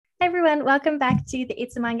everyone, welcome back to the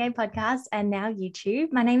It's a Mind Game podcast and now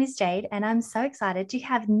YouTube. My name is Jade and I'm so excited to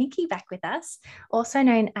have Nikki back with us, also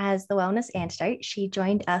known as the Wellness Antidote. She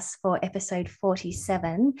joined us for episode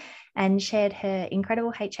 47 and shared her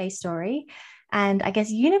incredible HA story and I guess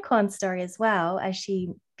unicorn story as well, as she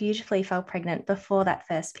beautifully fell pregnant before that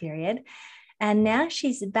first period. And now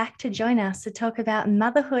she's back to join us to talk about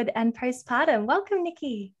motherhood and postpartum. Welcome,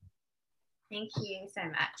 Nikki. Thank you so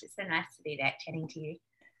much. It's so nice to be back chatting to you.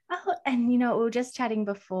 Oh, and we were just chatting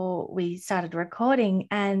before we started recording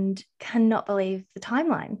and cannot believe the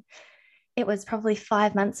timeline. It was probably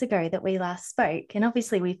 5 months ago that we last spoke. And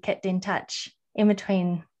obviously we've kept in touch in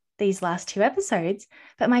between these last two episodes.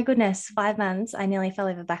 But my goodness, 5 months, I nearly fell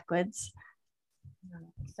over backwards.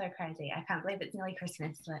 It's so crazy. I can't believe it's nearly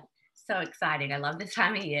Christmas. But so exciting. I love this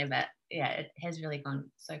time of year, but yeah, it has really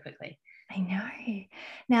gone so quickly. I know.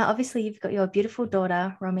 Now, obviously, you've got your beautiful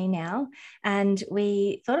daughter, Romy, now, and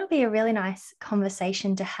we thought it'd be a really nice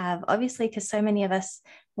conversation to have, obviously, because so many of us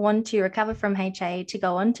want to recover from HA to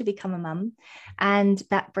go on to become a mum. And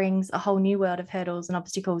that brings a whole new world of hurdles and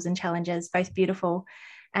obstacles and challenges, both beautiful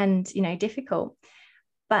and, difficult.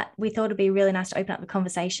 But we thought it'd be really nice to open up the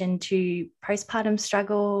conversation to postpartum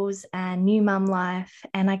struggles and new mum life.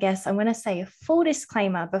 And I guess I'm going to say a full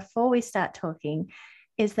disclaimer before we start talking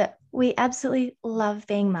is that we absolutely love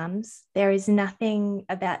being mums. There is nothing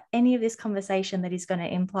about any of this conversation that is going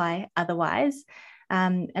to imply otherwise.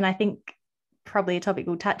 And I think probably a topic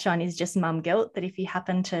we'll touch on is just mum guilt, that if you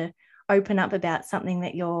happen to open up about something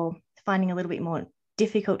that you're finding a little bit more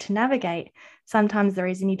difficult to navigate, sometimes the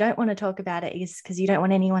reason you don't want to talk about it is because you don't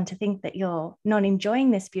want anyone to think that you're not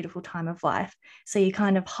enjoying this beautiful time of life. So you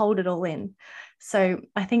kind of hold it all in. So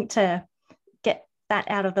I think to get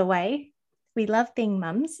that out of the way, we love being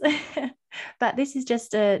mums, but this is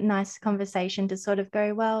just a nice conversation to sort of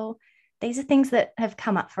go, well, these are things that have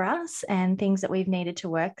come up for us and things that we've needed to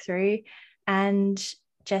work through. And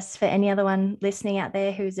just for any other one listening out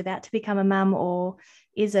there who's about to become a mum or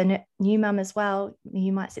is a new mum as well,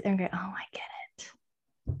 you might sit there and go, oh, I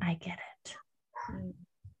get it.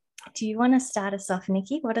 Do you want to start us off,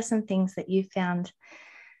 Nikki? What are some things that you found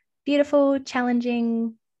beautiful,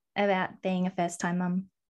 challenging about being a first-time mum?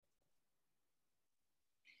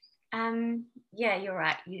 Yeah, you're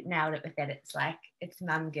right. You nailed it with that. It's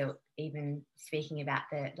mum guilt, even speaking about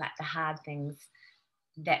the hard things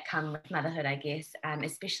that come with motherhood, I guess,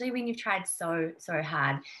 especially when you've tried so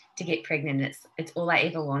hard to get pregnant. It's all I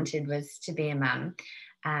ever wanted was to be a mum.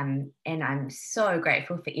 And I'm so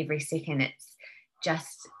grateful for every second. It's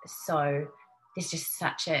just there's just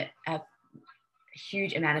such a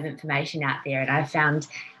huge amount of information out there. And I've found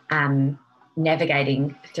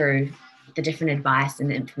navigating through the different advice and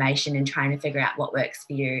the information and trying to figure out what works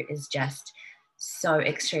for you is just so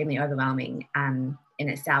extremely overwhelming in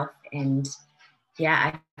itself. And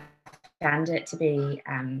yeah, I found it to be,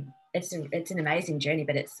 it's an amazing journey,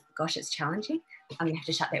 but it's challenging. I'm going to have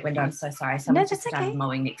to shut that window. I'm so sorry. Someone's just started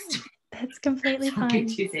mowing next to me. That's completely fine.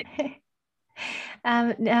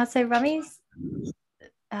 Now, so Romy's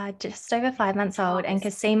just over 5 months old, and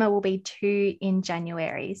Kasima will be 2 in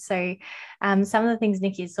January. So some of the things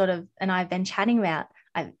Nikki sort of and I've been chatting about,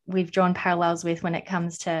 we've drawn parallels with when it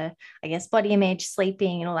comes to, I guess, body image,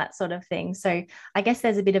 sleeping and all that sort of thing. So I guess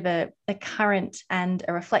there's a bit of a current and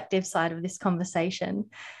a reflective side of this conversation.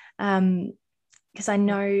 Because I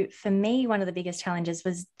know for me, one of the biggest challenges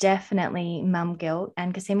was definitely mum guilt.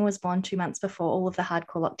 And Kasima was born 2 months before all of the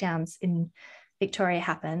hardcore lockdowns in Victoria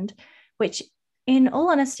happened, which in all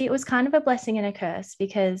honesty, it was kind of a blessing and a curse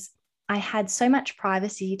because I had so much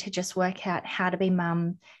privacy to just work out how to be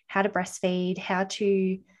mum, how to breastfeed, how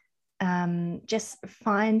to just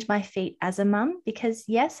find my feet as a mum, because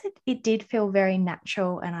yes, it did feel very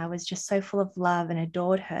natural and I was just so full of love and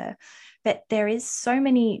adored her. But there is so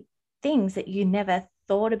many things that you never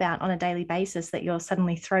thought about on a daily basis that you're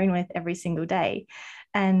suddenly thrown with every single day.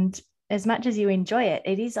 And as much as you enjoy it,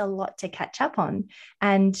 it is a lot to catch up on.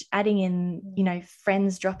 And adding in,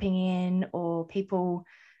 friends dropping in or people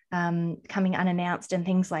coming unannounced and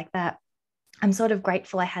things like that, I'm sort of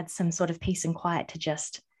grateful I had some sort of peace and quiet to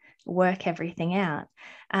just work everything out.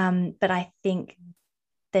 But I think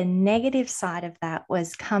the negative side of that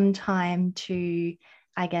was come time to,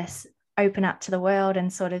 I guess, open up to the world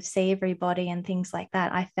and sort of see everybody and things like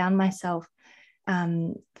that. I found myself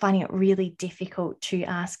finding it really difficult to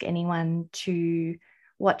ask anyone to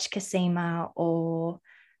watch Kasima or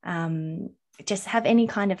just have any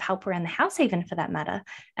kind of help around the house, even for that matter.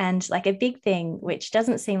 And like a big thing, which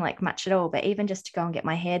doesn't seem like much at all, but even just to go and get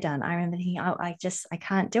my hair done, I remember thinking, I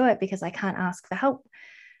can't do it because I can't ask for help.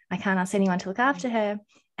 I can't ask anyone to look after her.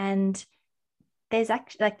 And there's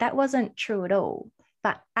actually like that wasn't true at all.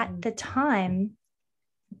 But at the time,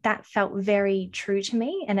 that felt very true to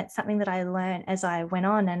me. And it's something that I learned as I went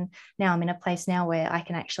on. And now I'm in a place now where I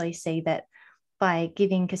can actually see that by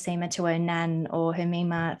giving Cosima to her nan or her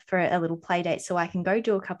Mima for a little play date so I can go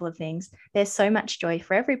do a couple of things, there's so much joy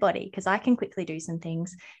for everybody because I can quickly do some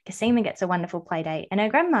things. Cosima gets a wonderful play date and her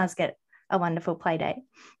grandmas get a wonderful play date.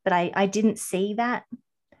 But I didn't see that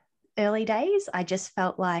early days. I just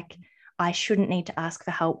felt like I shouldn't need to ask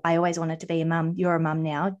for help. I always wanted to be a mum. You're a mum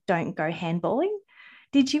now. Don't go handballing.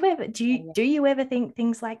 Did you ever, do you ever think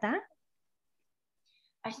things like that?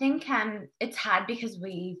 I think it's hard because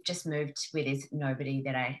we've just moved where there's nobody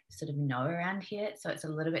that I sort of know around here. So it's a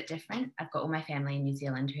little bit different. I've got all my family in New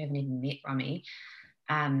Zealand who haven't even met Romy.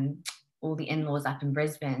 All the in-laws up in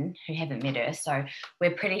Brisbane who haven't met her. So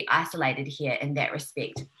we're pretty isolated here in that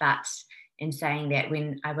respect. But in saying that,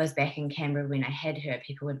 when I was back in Canberra, when I had her,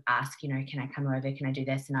 people would ask, you know, can I come over? Can I do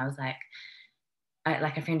this? And I was like,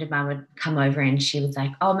 a friend of mine would come over and she was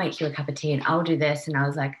like, I'll make you a cup of tea and I'll do this. And I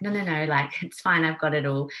was like, no, like, it's fine. I've got it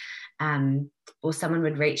all. Or someone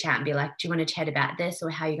would reach out and be like, do you want to chat about this?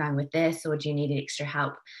 Or how are you going with this? Or do you need extra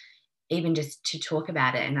help? Even just to talk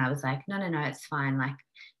about it. And I was like, no, it's fine. Like,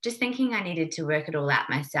 just thinking I needed to work it all out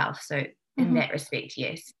myself. So in that respect,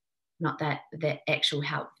 yes, not that actual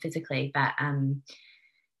help physically, but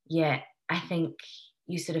yeah, I think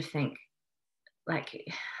you sort of think like,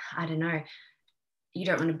 I don't know, you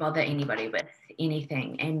don't want to bother anybody with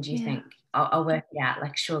anything, and you think, I'll work it out.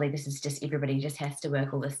 Like, surely this is just, everybody just has to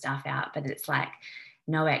work all this stuff out. But it's like,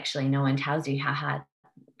 no, actually, no one tells you how hard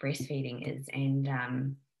breastfeeding is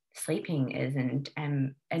and sleeping is,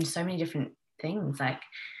 and so many different things like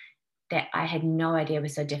that I had no idea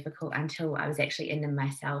was so difficult until I was actually in them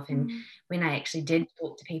myself. And when I actually did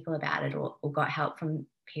talk to people about it or got help from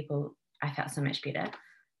people, I felt so much better.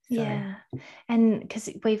 So. Yeah. And because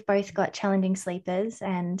we've both got challenging sleepers,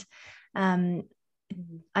 and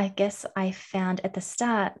I guess I found at the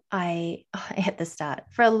start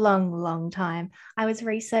for a long time, I was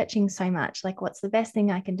researching so much, like, what's the best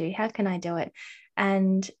thing I can do? How can I do it?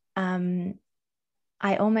 And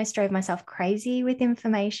I almost drove myself crazy with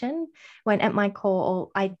information when at my core,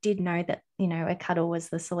 I did know that, you know, a cuddle was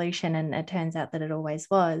the solution, and it turns out that it always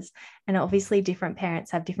was. And obviously different parents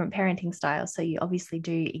have different parenting styles. So you obviously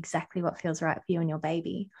do exactly what feels right for you and your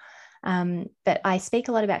baby. But I speak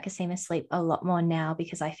a lot about Cosima sleep a lot more now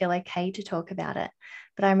because I feel okay to talk about it.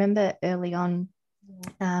 But I remember early on,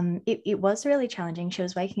 it was really challenging. She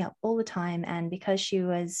was waking up all the time. And because she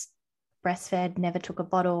was breastfed, never took a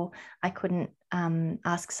bottle, I couldn't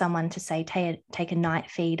ask someone to say take a night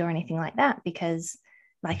feed or anything like that because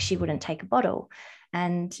like she wouldn't take a bottle.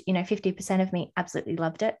 And, you know, 50% of me absolutely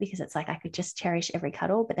loved it because it's like I could just cherish every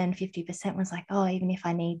cuddle. But then 50% was like, oh, even if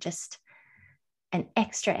I need just an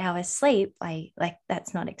extra hour's sleep,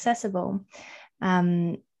 that's not accessible.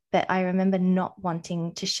 But I remember not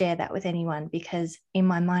wanting to share that with anyone because in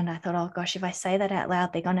my mind, I thought, oh gosh, if I say that out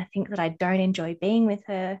loud, they're going to think that I don't enjoy being with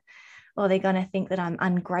her, or they're going to think that I'm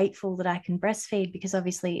ungrateful that I can breastfeed, because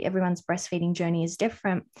obviously everyone's breastfeeding journey is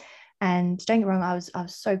different. And don't get me wrong, I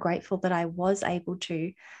was so grateful that I was able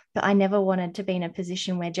to, but I never wanted to be in a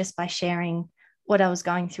position where just by sharing what I was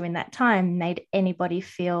going through in that time made anybody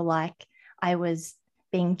feel like I was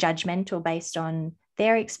being judgmental based on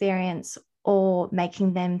their experience, or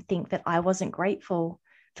making them think that I wasn't grateful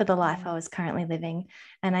for the life I was currently living.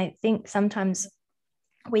 And I think sometimes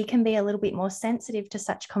we can be a little bit more sensitive to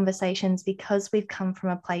such conversations because we've come from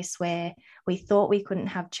a place where we thought we couldn't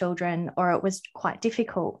have children, or it was quite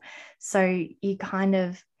difficult. So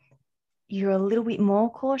you're a little bit more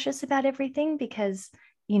cautious about everything because,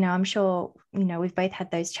 you know, I'm sure, you know, we've both had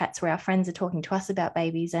those chats where our friends are talking to us about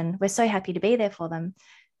babies and we're so happy to be there for them.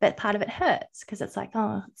 But part of it hurts because it's like,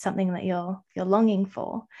 oh, it's something that you're longing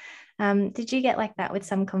for. Did you get like that with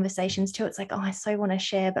some conversations too? It's like, oh, I so want to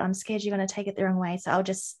share, but I'm scared you're going to take it the wrong way. So I'll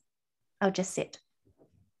just sit.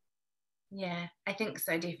 Yeah, I think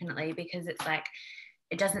so, definitely, because it's like,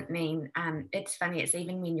 it doesn't mean, it's funny, it's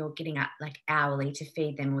even when you're getting up like hourly to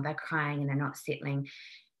feed them or they're crying and they're not settling,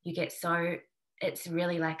 you get so, it's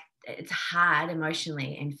really like, it's hard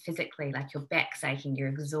emotionally and physically, like your back's aching, you're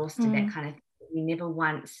exhausted, that kind of thing. I never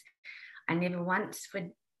once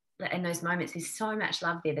would, in those moments, there's so much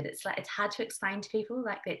love there that it's like, it's hard to explain to people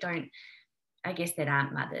like that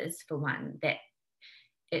aren't mothers, for one, that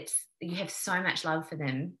you have so much love for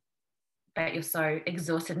them, but you're so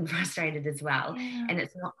exhausted and frustrated as well. Yeah. And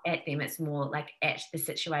it's not at them, it's more like at the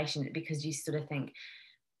situation, because you sort of think,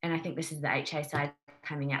 and I think this is the HA side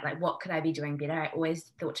coming out, like, what could I be doing better? I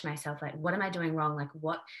always thought to myself, like, what am I doing wrong? Like,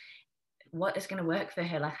 what what is going to work for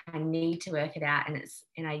her? Like, I need to work it out.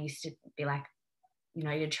 And I used to be like, you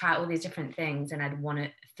know, you'd try all these different things and I'd want to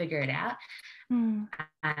figure it out.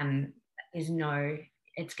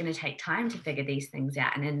 It's going to take time to figure these things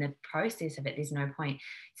out. And in the process of it, there's no point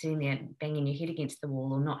sitting there banging your head against the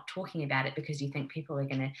wall or not talking about it because you think people are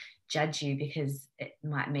going to judge you, because it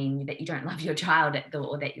might mean that you don't love your child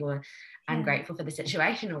or that you're ungrateful for the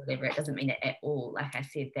situation or whatever. It doesn't mean it at all. Like I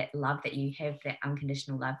said, that love that you have, that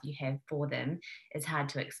unconditional love you have for them, is hard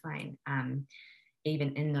to explain,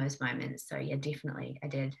 even in those moments. So yeah, definitely I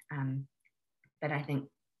did. But I think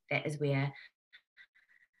that is where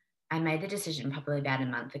I made the decision probably about a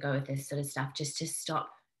month ago with this sort of stuff, just to stop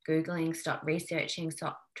Googling, stop researching,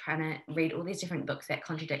 stop trying to read all these different books that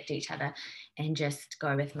contradict each other, and just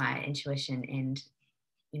go with my intuition and,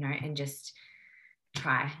 you know, and just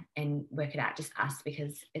try and work it out, just us,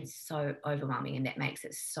 because it's so overwhelming and that makes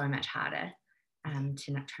it so much harder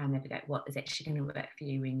to not try and navigate what is actually going to work for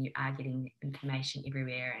you when you are getting information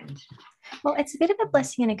everywhere. And well, it's a bit of a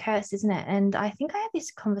blessing and a curse, isn't it? And I think I had this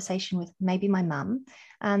conversation with maybe my mum,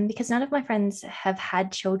 because none of my friends have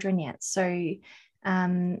had children yet. So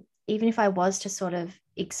even if I was to sort of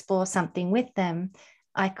explore something with them,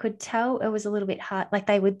 I could tell it was a little bit hard. Like,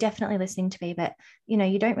 they were definitely listening to me, but, you know,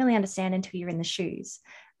 you don't really understand until you're in the shoes.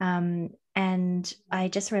 And I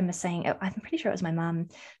just remember saying, I'm pretty sure it was my mum,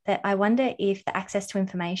 that I wonder if the access to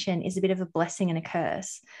information is a bit of a blessing and a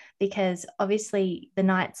curse, because obviously the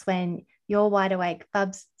nights when you're wide awake,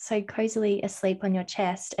 Bub's so cozily asleep on your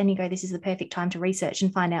chest, and you go, this is the perfect time to research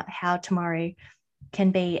and find out how tomorrow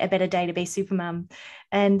can be a better day to be super mum.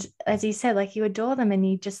 And as you said, like, you adore them and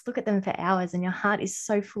you just look at them for hours and your heart is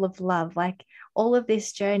so full of love. Like, all of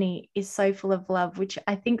this journey is so full of love, which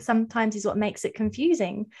I think sometimes is what makes it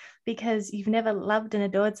confusing, because you've never loved and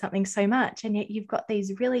adored something so much, and yet you've got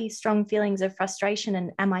these really strong feelings of frustration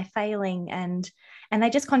and am I failing, and they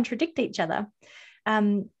just contradict each other.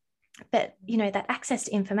 But, you know, that access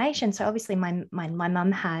to information, so obviously my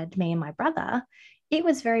mum had me and my brother. It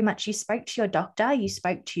was very much, you spoke to your doctor, you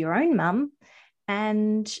spoke to your own mum,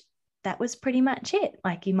 and that was pretty much it.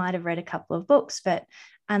 Like, you might have read a couple of books, but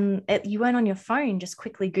you weren't on your phone just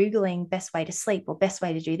quickly Googling best way to sleep or best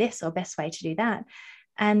way to do this or best way to do that.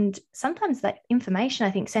 And sometimes that information,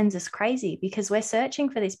 I think, sends us crazy, because we're searching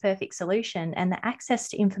for this perfect solution, and the access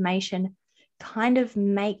to information kind of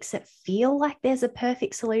makes it feel like there's a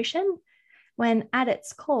perfect solution, when at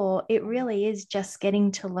its core, it really is just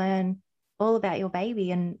getting to learn all about your baby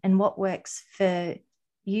and what works for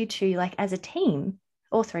you two, like as a team,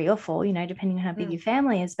 or 3 or 4, you know, depending on how big your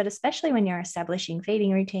family is. But especially when you're establishing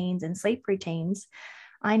feeding routines and sleep routines,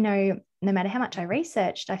 I know no matter how much I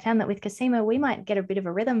researched, I found that with Cosima, we might get a bit of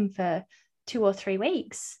a rhythm for 2 or 3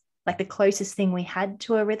 weeks, like the closest thing we had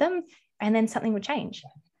to a rhythm, and then something would change.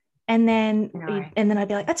 And then I'd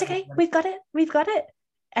be like, that's okay, we've got it.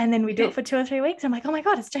 And then we do it for 2 or 3 weeks. I'm like, oh my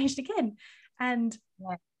God, it's changed again. And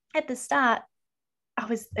at the start,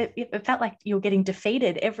 it felt like you're getting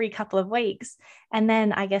defeated every couple of weeks. And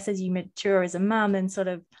then I guess as you mature as a mum and sort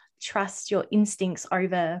of trust your instincts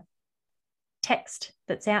over text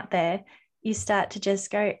that's out there, you start to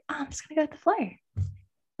just go, oh, I'm just going to go with the flow.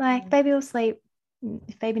 Like, baby will sleep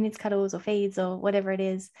if baby needs cuddles or feeds or whatever it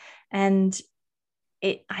is. And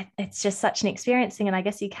it's just such an experiencing. And I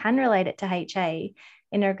guess you can relate it to HA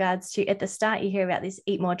in regards to, at the start, you hear about this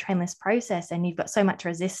eat more, train less process, and you've got so much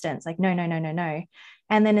resistance, like, no.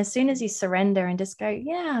 And then as soon as you surrender and just go,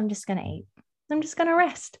 yeah, I'm just going to eat, I'm just going to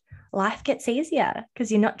rest, life gets easier,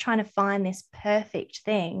 because you're not trying to find this perfect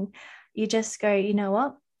thing. You just go, you know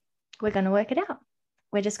what, we're going to work it out.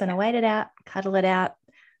 We're just going to wait it out, cuddle it out,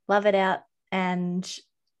 love it out, and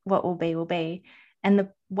what will be will be. And the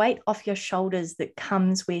weight off your shoulders that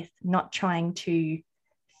comes with not trying to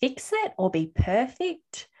fix it or be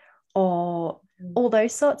perfect or all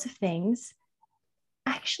those sorts of things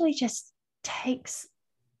actually just takes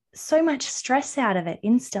so much stress out of it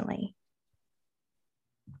instantly.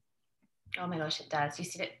 Oh my gosh, it does. You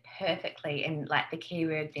said it perfectly. And like the key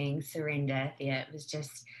word being surrender there, it was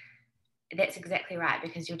just, that's exactly right,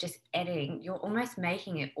 because you're almost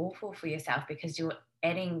making it awful for yourself, because you're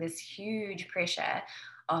adding this huge pressure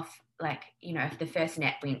of, like, you know, if the first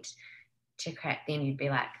nap went to crap, then you'd be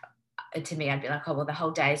like, to me, I'd be like, oh, well, the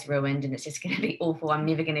whole day's ruined and it's just going to be awful. I'm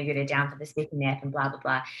never going to get her down for the second nap and blah, blah,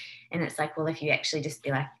 blah. And it's like, well, if you actually just be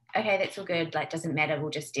like, okay, that's all good, like, doesn't matter, we'll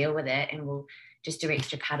just deal with it and we'll just do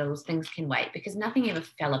extra cuddles, things can wait, because nothing ever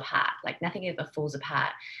fell apart, like nothing ever falls apart.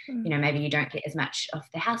 You know, maybe you don't get as much of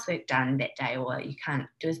the housework done that day, or you can't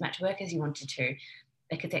do as much work as you wanted to,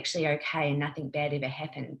 like it's actually okay and nothing bad ever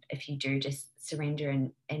happened if you do just surrender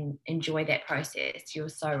and enjoy that process. You're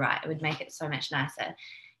so right. It would make it so much nicer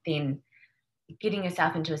than getting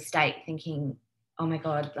yourself into a state thinking, oh my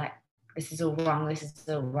God, like this is all wrong,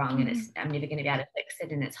 and I'm never going to be able to fix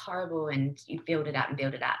it, and it's horrible, and you build it up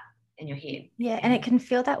in your head. Yeah, and it can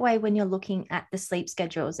feel that way when you're looking at the sleep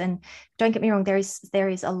schedules. And don't get me wrong, there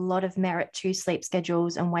is a lot of merit to sleep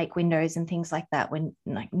schedules and wake windows and things like that. When,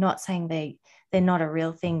 like, not saying they're not a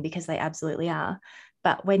real thing, because they absolutely are.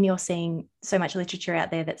 But when you're seeing so much literature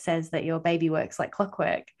out there that says that your baby works like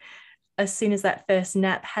clockwork, as soon as that first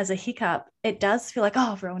nap has a hiccup, it does feel like,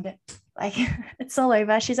 oh, I've ruined it. Like it's all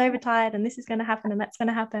over. She's overtired and this is going to happen and that's going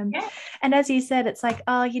to happen. Yeah. And as you said, it's like,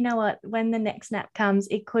 oh, you know what? When the next nap comes,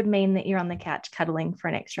 it could mean that you're on the couch cuddling for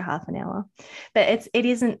an extra half an hour. But it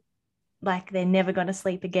isn't like they're never going to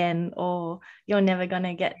sleep again, or you're never going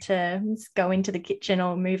to get to go into the kitchen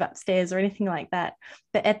or move upstairs or anything like that.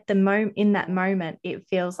 But at the moment, in that moment, it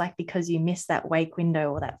feels like because you missed that wake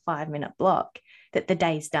window or that 5-minute block, that the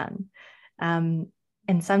day's done.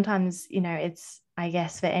 And sometimes, it's, I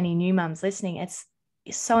guess, for any new mums listening, it's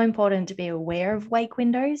so important to be aware of wake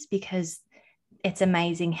windows, because it's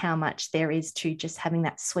amazing how much there is to just having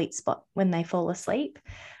that sweet spot when they fall asleep.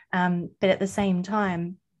 But at the same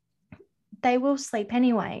time, they will sleep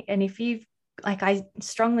anyway. And if you've, like, I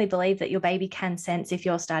strongly believe that your baby can sense if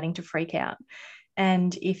you're starting to freak out.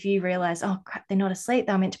 And if you realize, oh crap, they're not asleep,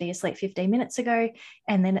 they were meant to be asleep 15 minutes ago.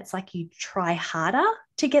 And then it's like you try harder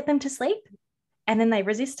to get them to sleep. And then they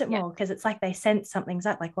resist it more, because it's like they sense something's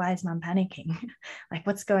up. Like, why is mum panicking? Like,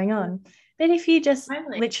 what's going on? But if you just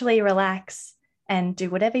literally relax and do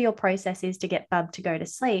whatever your process is to get Bub to go to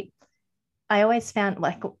sleep, I always found,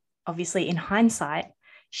 like, obviously in hindsight,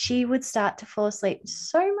 she would start to fall asleep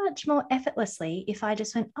so much more effortlessly if I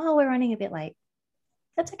just went, oh, we're running a bit late.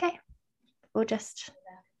 That's okay. We'll just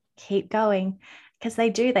keep going. Because they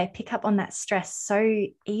pick up on that stress so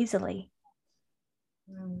easily.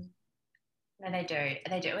 No, they do.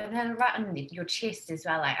 And then right on your chest as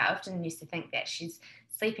well. Like, I often used to think that she's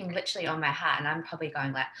sleeping literally on my heart, and I'm probably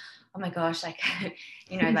going like, oh my gosh, like,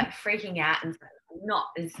 like freaking out. And not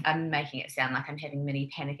as I'm making it sound like I'm having a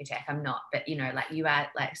mini panic attack. I'm not, but like you are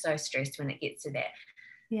like so stressed when it gets to that.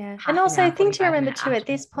 Yeah. And also a thing to remember too, at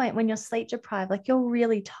this point, when you're sleep deprived, like, you're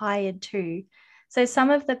really tired too. So some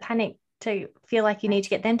of the panic to feel like you need to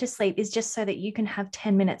get them to sleep is just so that you can have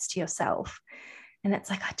 10 minutes to yourself. And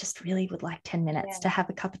it's like, I just really would like 10 minutes to have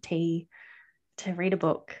a cup of tea, to read a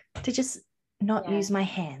book, to just not use my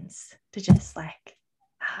hands, to just like,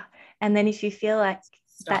 and then if you feel like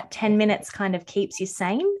that 10 minutes kind of keeps you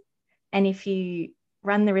sane, and if you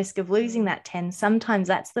run the risk of losing that 10, sometimes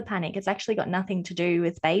that's the panic. It's actually got nothing to do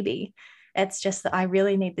with baby. It's just that I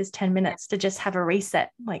really need this 10 minutes to just have a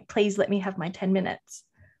reset. Like, please let me have my 10 minutes.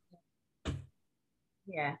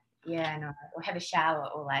 Yeah. Yeah, no, or have a shower,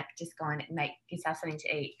 or like just go and make yourself something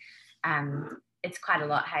to eat. It's quite a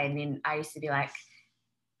lot, hey. And then I used to be like,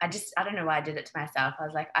 I don't know why I did it to myself. I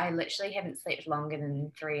was like, I literally haven't slept longer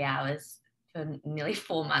than 3 hours for nearly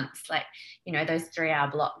 4 months. Like, those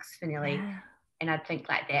 3-hour blocks for nearly, and I'd think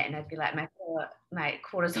like that, and I'd be like, my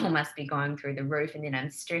cortisol must be going through the roof, and then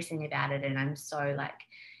I'm stressing about it, and I'm so like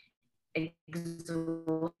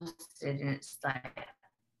exhausted, and it's like,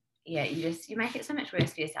 yeah, you make it so much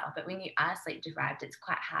worse for yourself. But when you are sleep deprived, it's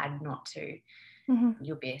quite hard not to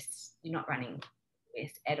your best. You're not running your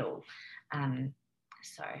best at all.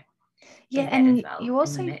 So yeah, and you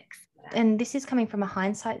also, and this is coming from a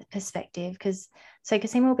hindsight perspective, because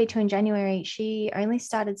Cosima will be 2 in January. She only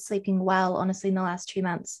started sleeping well, honestly, in the last 2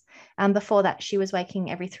 months. Before that, she was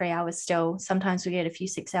waking every 3 hours still. Sometimes we get a few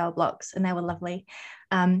 6-hour blocks, and they were lovely.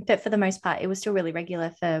 But for the most part, it was still really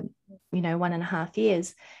regular for, 1.5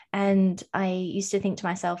 years. And I used to think to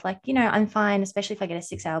myself, like, I'm fine, especially if I get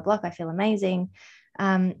a 6-hour block, I feel amazing.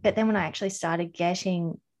 But then when I actually started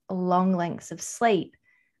getting long lengths of sleep,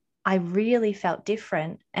 I really felt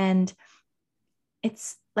different. And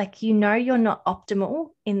it's like, you're not optimal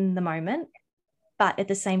in the moment, but at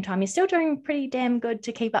the same time, you're still doing pretty damn good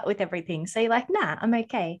to keep up with everything. So you're like, nah, I'm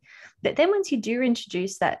okay. But then once you do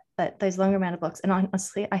introduce those longer amount of blocks, and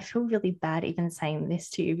honestly, I feel really bad even saying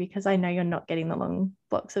this to you, because I know you're not getting the long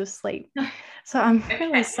blocks of sleep. So I'm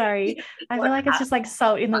really sorry. I feel like it's just like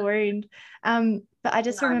salt in the wound. But I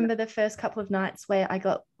just remember the first couple of nights where I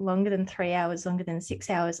got longer than 3 hours, longer than 6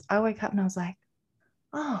 hours. I woke up and I was like,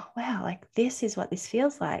 oh, wow, like this is what this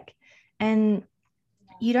feels like. And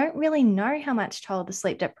you don't really know how much toll the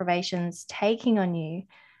sleep deprivation's taking on you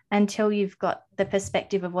until you've got the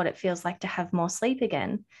perspective of what it feels like to have more sleep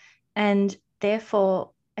again. And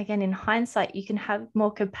therefore, again, in hindsight, you can have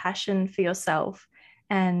more compassion for yourself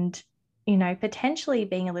and, you know, potentially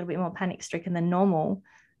being a little bit more panic stricken than normal,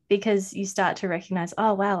 because you start to recognize,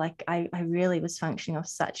 oh, wow, like I really was functioning off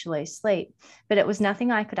such low sleep. But it was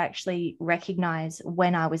nothing I could actually recognize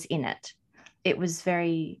when I was in it. It was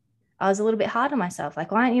very, I was a little bit hard on myself.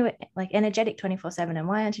 Like, why aren't you like energetic 24/7? And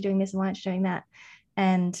why aren't you doing this? And why aren't you doing that?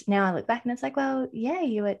 And now I look back and it's like, well, yeah,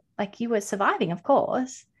 you were surviving, of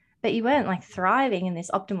course, but you weren't like thriving in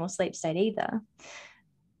this optimal sleep state either.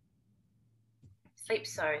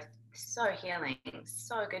 Sleep's so healing,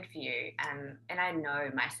 so good for you. And I know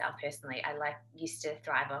myself personally, I used to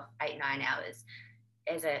thrive off 8-9 hours.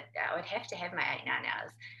 I would have to have my 8-9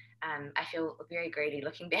 hours. I feel very greedy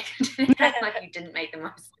looking back into that, like you didn't make the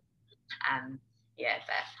most. Yeah,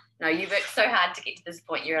 but no, you worked so hard to get to this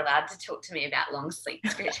point. You're allowed to talk to me about long sleep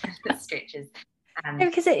stretches.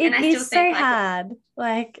 Because it is so hard.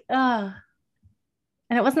 Like, oh,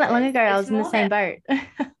 and it wasn't that long ago. I was in the same boat.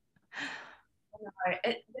 No,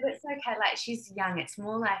 it's okay. Like, she's young. It's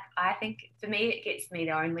more like, I think for me, it gets me.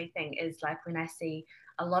 The only thing is like when I see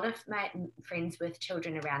a lot of my friends with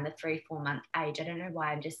children around the 3-4 month age. I don't know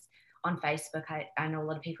why. I'm just on Facebook. I know a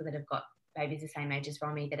lot of people that have got babies the same age as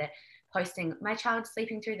Romy that are posting, my child's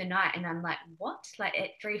sleeping through the night, and I'm like, what? Like at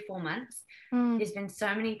 3-4 months? There's been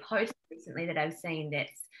so many posts recently that I've seen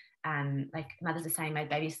that's like mothers are saying my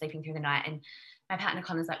baby's sleeping through the night, and my partner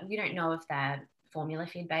Connor's like, well, you don't know if they're formula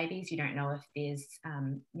fed babies. You don't know if there's,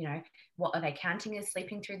 you know, what are they counting as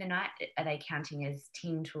sleeping through the night? Are they counting as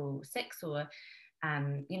 10 to 6 or,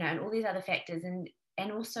 you know, and all these other factors.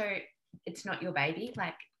 And also, it's not your baby.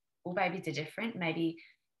 Like, all babies are different. Maybe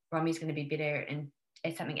Romy's going to be better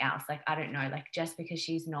at something else. Like, I don't know, like just because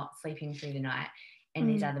she's not sleeping through the night and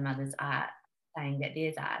these other mothers are saying that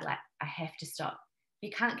theirs are, like, I have to stop. You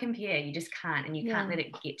can't compare. You just can't. And you can't let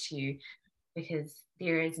it get to you, because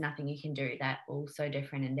there is nothing you can do. That all so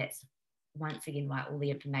different. And that's once again why all the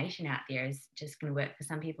information out there is just going to work for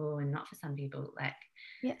some people and not for some people. Like,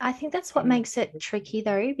 yeah, I think that's what makes it tricky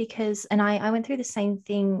though, because, and I went through the same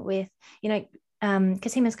thing with, you know,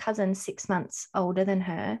 Casima's cousin, 6 months older than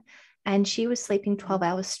her, and she was sleeping 12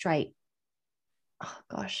 hours straight. Oh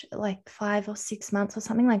gosh, like 5 or 6 months or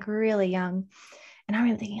something, like really young. And I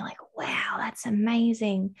remember thinking like, wow, that's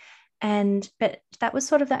amazing. But that was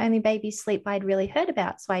sort of the only baby sleep I'd really heard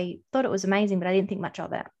about. So I thought it was amazing, but I didn't think much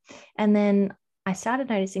of it. And then I started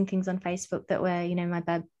noticing things on Facebook that were, you know,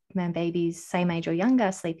 my babies same age or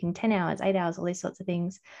younger, sleeping 10 hours, 8 hours, all these sorts of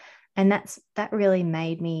things. And that really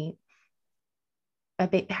made me a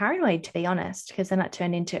bit paranoid, to be honest, because then it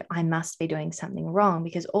turned into, I must be doing something wrong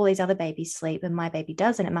because all these other babies sleep and my baby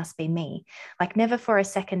doesn't. It must be me. Like, never for a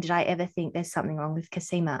second did I ever think there's something wrong with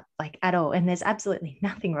Cosima, like at all. And there's absolutely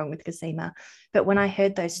nothing wrong with Cosima. But when I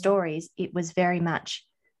heard those stories, it was very much,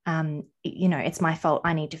 you know, it's my fault.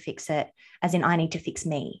 I need to fix it. As in, I need to fix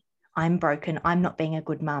me. I'm broken. I'm not being a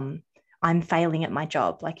good mum. I'm failing at my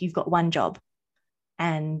job. Like, you've got one job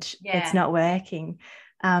and it's not working.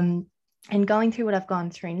 And going through what I've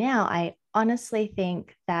gone through now, I honestly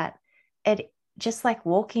think that it, just like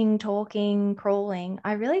walking, talking, crawling,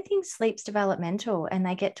 I really think sleep's developmental, and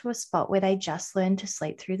they get to a spot where they just learn to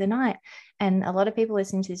sleep through the night. And a lot of people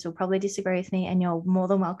listening to this will probably disagree with me, and you're more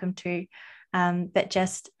than welcome to. But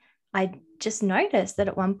I just noticed that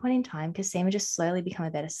at one point in time, Cosima just slowly become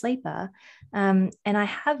a better sleeper. And I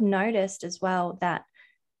have noticed as well that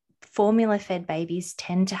formula fed babies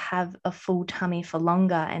tend to have a full tummy for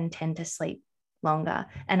longer and tend to sleep longer.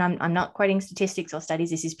 And I'm not quoting statistics or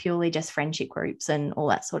studies. This is purely just friendship groups and all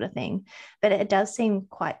that sort of thing. But it does seem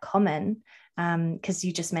quite common, because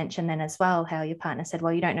you just mentioned then as well how your partner said,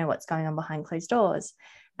 well, you don't know what's going on behind closed doors.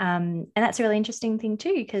 And that's a really interesting thing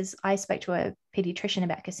too, because I spoke to a pediatrician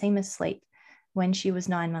about Cosima's sleep when she was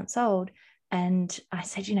 9 months old. And I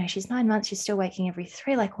said, you know, she's 9 months, she's still waking every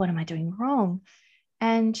 3. Like, what am I doing wrong?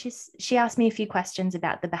 And she asked me a few questions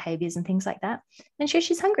about the behaviors and things like that. And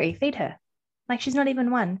she's hungry, feed her. Like, she's not even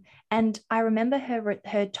one. And I remember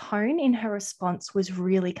her tone in her response was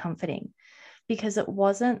really comforting, because it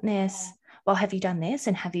wasn't this, well, have you done this?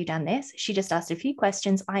 And have you done this? She just asked a few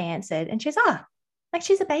questions. I answered, and she's, like,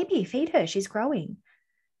 she's a baby, feed her. She's growing.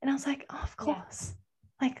 And I was like, oh, of course.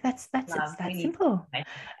 Yeah. Like, that's it's that simple.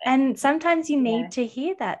 And sometimes you need to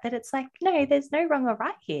hear that it's like, no, there's no wrong or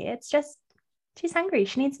right here. It's just, she's hungry.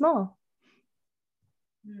 She needs more.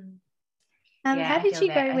 How did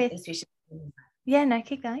you go with? Yeah, no,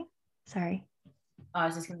 keep going. Sorry. I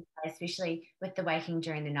was just going to say, especially with the waking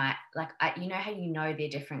during the night, like, you know how you know they're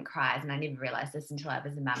different cries, and I never realised this until I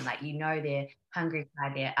was a mum. Like, you know, they're hungry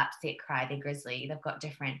cry, they're upset cry, they're grizzly. They've got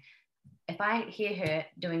different. If I hear her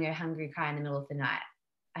doing her hungry cry in the middle of the night,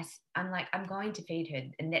 I'm like, I'm going to feed her,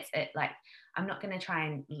 and that's it. Like, I'm not going to try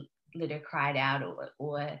and let her cry it out,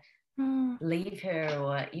 or leave her,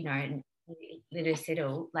 or, you know, let her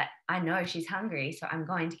settle. Like, I know she's hungry, so I'm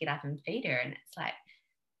going to get up and feed her. And it's like,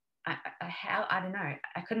 I don't know.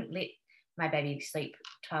 I couldn't let my baby sleep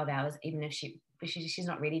 12 hours, even if she's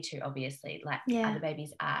not ready to, obviously, like other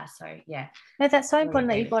babies are. So yeah. No, that's so really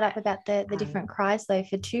important that you brought that. up about the different cries, though,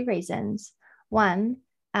 for two reasons. One,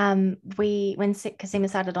 when Kasima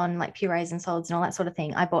started on like purees and solids and all that sort of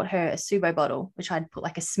thing, I bought her a Subo bottle, which I'd put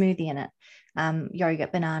like a smoothie in it,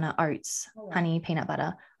 yogurt, banana, oats, honey, peanut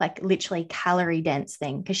butter, like literally calorie dense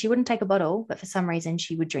thing, because she wouldn't take a bottle, but for some reason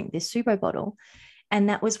she would drink this Subo bottle. And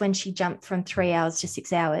that was when she jumped from 3 hours to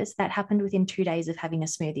 6 hours. That happened within 2 days of having a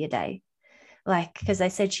smoothie a day. Like, because they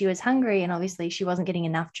said she was hungry and obviously she wasn't getting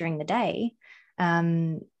enough during the day.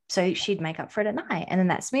 So she'd make up for it at night. And then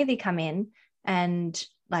that smoothie come in, and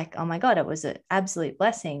like, oh my God, it was an absolute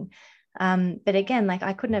blessing. But again, like,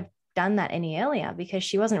 I couldn't have done that any earlier because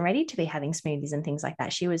she wasn't ready to be having smoothies and things like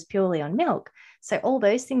that. She was purely on milk. So all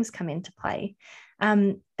those things come into play.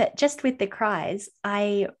 But just with the cries,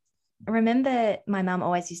 I remember my mum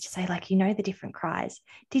always used to say, like, you know, the different cries.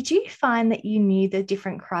 Did you find that you knew the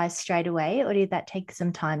different cries straight away, or did that take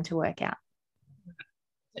some time to work out?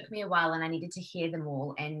 It took me a while, and I needed to hear them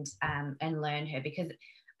all and learn her, because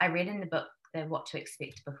I read in the book, the What to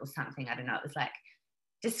Expect book or something, I don't know, it was like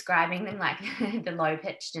describing them, like the low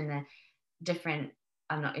pitched and the different.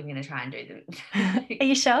 I'm not even going to try and do them. Are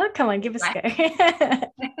you sure? Come on, give us a go.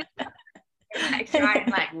 I try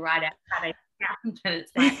and like write out how to count, but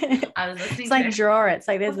it's like I was listening. It's like draw it. It's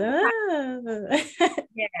like there's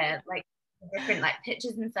yeah, like different like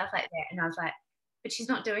pictures and stuff like that, and I was like, but she's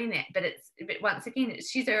not doing that. But once again,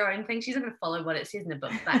 she's her own thing. She's not going to follow what it says in the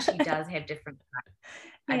book, but she does have different.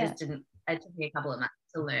 I just didn't. It took me a couple of months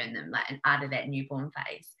to learn them, like, and out of that newborn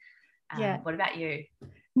phase. What about you?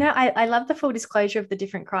 No, I love the full disclosure of the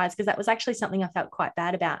different cries, because that was actually something I felt quite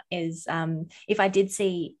bad about, is if I did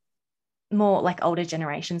see more like older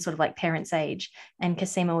generation, sort of like parents' age, and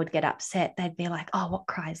Kasima would get upset, they'd be like, oh, what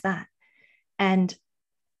cry is that? And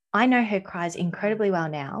I know her cries incredibly well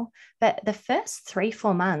now, but the first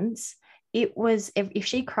 3-4 months, it was, if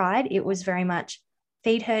she cried, it was very much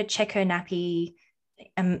feed her, check her nappy,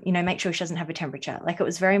 you know, make sure she doesn't have a temperature. Like, it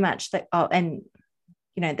was very much that, oh, and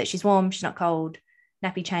you know, that she's warm, she's not cold,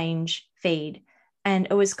 nappy change, feed. And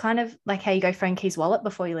it was kind of like how you go Frankie's wallet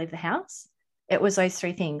before you leave the house. It was those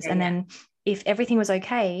three things. And then if everything was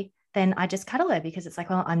okay, then I just cuddle her, because it's like,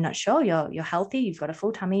 well, I'm not sure, you're healthy, you've got a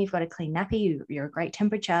full tummy, you've got a clean nappy, you're a great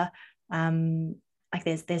temperature. Like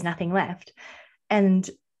there's nothing left. And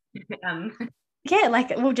yeah, like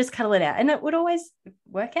we'll just cuddle it out, and it would always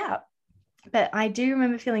work out. But I do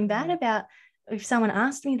remember feeling bad about if someone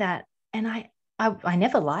asked me that, and I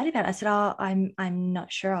never lied about it. I said, oh, I'm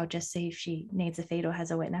not sure. I'll just see if she needs a feed or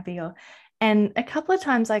has a wet nappy. And a couple of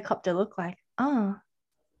times I copped a look like, oh,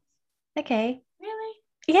 okay. Really?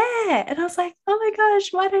 Yeah. And I was like, oh my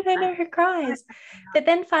gosh, why don't I know her cries? But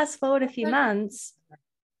then fast forward a few months,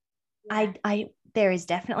 there is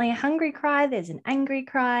definitely a hungry cry. There's an angry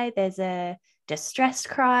cry. There's a distressed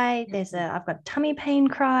cry. I've got a tummy pain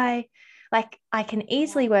cry. Like, I can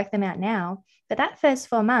easily work them out now. But that first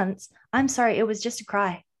 4 months, I'm sorry, it was just a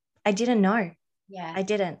cry. I didn't know. Yeah. I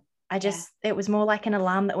didn't. It was more like an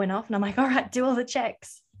alarm that went off, and I'm like, all right, do all the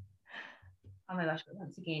checks. Oh my gosh, but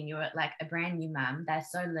once again, you're like a brand new mum. They're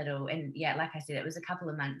so little. And yeah, like I said, it was a couple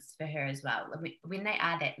of months for her as well. When they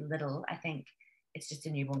are that little, I think it's just a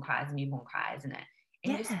newborn cry, isn't it?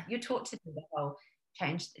 And you're taught to do the whole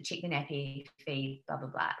check the nappy, feed, blah, blah,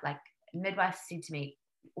 blah. Like, midwife said to me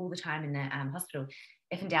all the time in the hospital,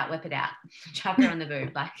 if in doubt, whip it out. Chuck her on the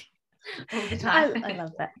boob, like, all the time. I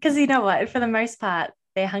love that. Because you know what? For the most part,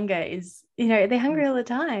 their hunger is, you know, they're hungry all the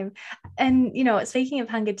time. And, you know, speaking of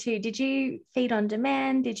hunger too, did you feed on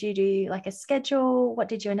demand? Did you do like a schedule? What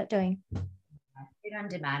did you end up doing? Feed on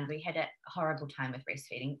demand. We had a horrible time with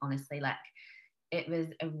breastfeeding, honestly. Like, it was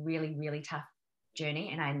a really, really tough journey.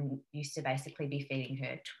 And I used to basically be feeding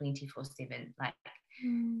her 24/7. Like,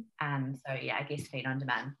 so yeah, I guess feed on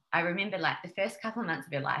demand. I remember like the first couple of months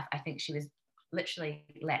of her life, I think she was literally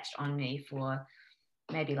latched on me for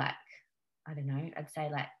maybe like, I don't know, I'd say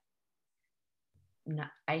like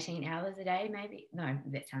 18 hours a day, maybe. No,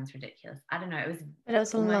 that sounds ridiculous. I don't know. But it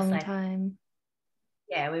was a long time.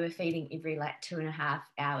 Yeah, we were feeding every like 2.5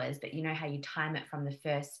 hours, but you know how you time it from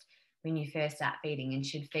when you first start feeding, and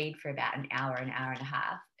she'd feed for about an hour and a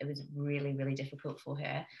half. It was really, really difficult for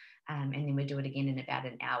her. And then we'd do it again in about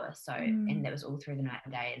an hour. So, and that was all through the night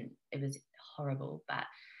and day, and it was horrible, but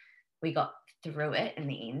we got through it in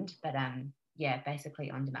the end. But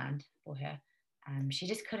basically on demand for her. She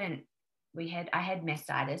just couldn't. I had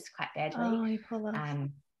mastitis quite badly. Oh, you poor love.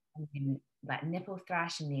 And then like nipple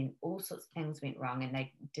thrush, and then all sorts of things went wrong, and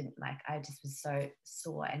they didn't I just was so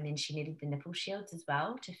sore. And then she needed the nipple shields as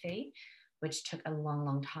well to feed, which took a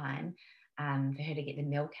long time for her to get the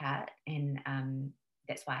milk out. And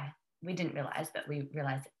that's why we didn't realize, but we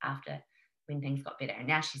realized after, when things got better. And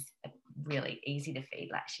now she's really easy to feed.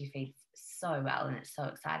 Like, she feeds so well, and it's so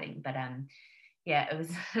exciting. But it was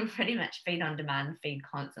pretty much feed on demand, feed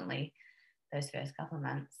constantly those first couple of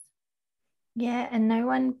months. Yeah, and no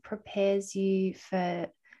one prepares you for,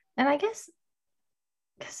 and I guess,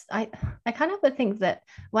 because I kind of would think that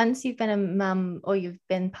once you've been a mum or you've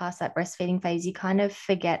been past that breastfeeding phase, you kind of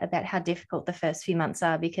forget about how difficult the first few months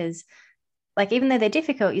are, because like, even though they're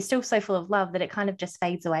difficult, you're still so full of love that it kind of just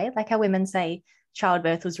fades away. Like how women say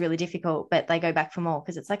childbirth was really difficult, but they go back for more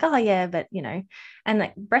because it's like, oh yeah, but and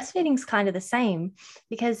like breastfeeding's kind of the same,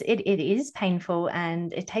 because it is painful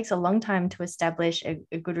and it takes a long time to establish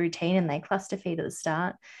a good routine, and they cluster feed at the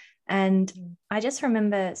start. And I just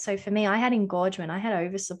remember, so for me, I had engorgement, I had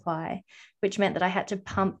oversupply, which meant that I had to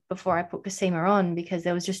pump before I put Cosima on, because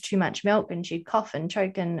there was just too much milk and she'd cough and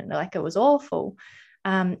choke, and like it was awful.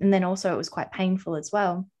 And then also it was quite painful as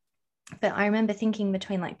well. But I remember thinking,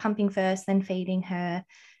 between like pumping first, then feeding her,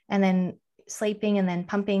 and then sleeping, and then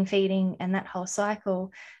pumping, feeding, and that whole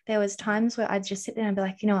cycle, there was times where I'd just sit there and be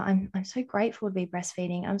like, I'm so grateful to be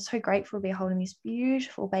breastfeeding. I'm so grateful to be holding this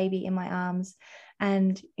beautiful baby in my arms.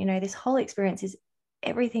 And, this whole experience is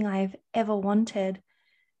everything I've ever wanted.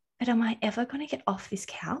 But am I ever going to get off this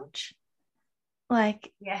couch?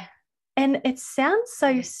 Like, yeah. And it sounds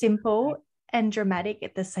so simple and dramatic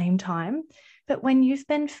at the same time. But when you've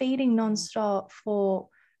been feeding nonstop for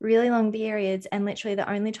really long periods, and literally the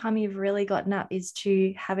only time you've really gotten up is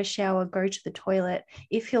to have a shower, go to the toilet,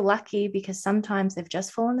 if you're lucky, because sometimes they've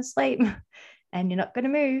just fallen asleep and you're not going to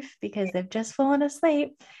move because they've just fallen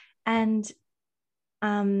asleep. And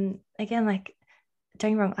again, like,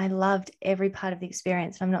 don't get me wrong, I loved every part of the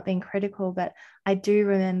experience. I'm not being critical, but I do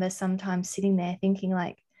remember sometimes sitting there thinking,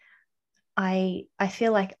 like, I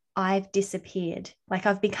feel like I've disappeared. Like,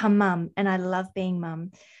 I've become mum and I love being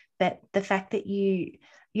mum. But the fact that you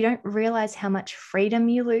don't realize how much freedom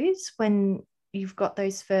you lose when you've got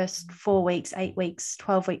those first 4 weeks, 8 weeks,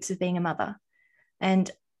 12 weeks of being a mother.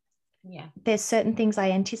 And there's certain things I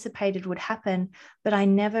anticipated would happen, but I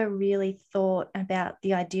never really thought about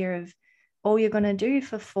the idea of all you're going to do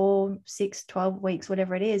for 4, 6, 12 weeks,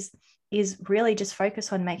 whatever it is really just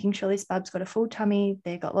focus on making sure this bub's got a full tummy,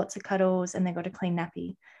 they've got lots of cuddles, and they've got a clean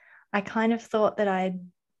nappy. I kind of thought that I'd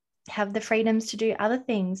have the freedoms to do other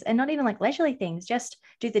things, and not even like leisurely things, just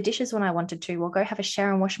do the dishes when I wanted to, or go have a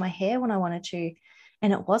shower and wash my hair when I wanted to.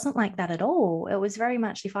 And it wasn't like that at all. It was very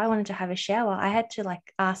much, if I wanted to have a shower, I had to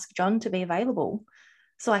like ask John to be available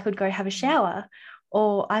so I could go have a shower.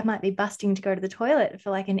 Or I might be busting to go to the toilet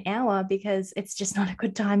for like an hour because it's just not a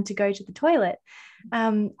good time to go to the toilet.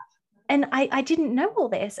 And I didn't know all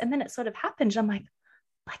this. And then it sort of happened. I'm like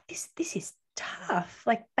this is tough.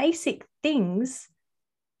 Like, basic things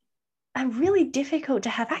are really difficult to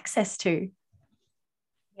have access to.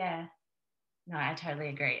 Yeah. No, I totally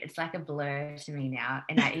agree. It's like a blur to me now.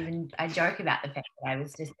 And I joke about the fact that it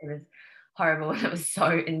was horrible. It was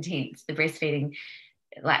so intense, the breastfeeding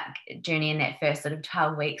like journey in that first sort of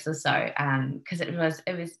 12 weeks or so, because it was,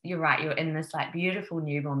 you're right, you're in this like beautiful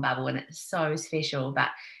newborn bubble, and it's so special, but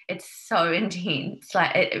it's so intense.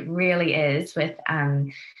 Like, it really is, with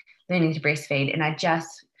learning to breastfeed. And I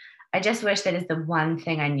just wish that is the one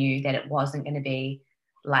thing I knew, that it wasn't going to be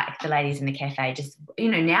like the ladies in the cafe. Just,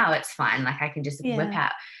 now it's fine. Like, I can just whip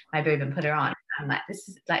out my boob and put her on. I'm like, this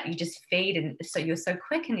is like, you just feed, and so you're so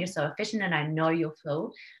quick and you're so efficient, and I know you're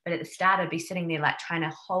full. But at the start, I'd be sitting there like trying to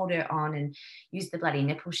hold her on and use the bloody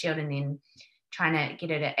nipple shield, and then trying to get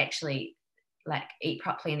her to actually like eat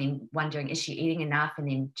properly, and then wondering, is she eating enough? And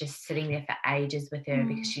then just sitting there for ages with her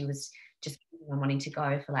because she was just wanting to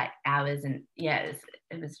go for like hours. And it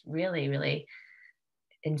was really, really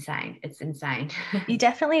insane. It's insane. You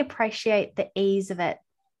definitely appreciate the ease of it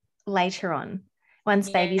later on.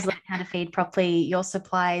 Once babies learn how to feed properly, your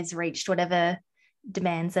supplies reached whatever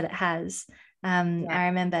demands that it has. I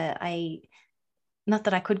remember not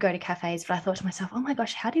that I could go to cafes, but I thought to myself, oh my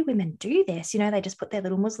gosh, how do women do this? They just put their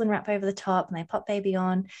little muslin wrap over the top and they pop baby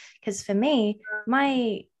on. Because for me,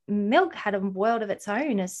 my milk had a world of its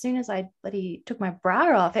own. As soon as I bloody took my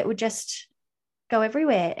bra off, it would just go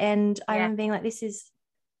everywhere. And I remember being like, this is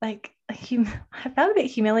like, I felt a bit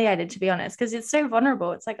humiliated, to be honest, because it's so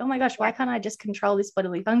vulnerable. It's like, oh my gosh, why can't I just control this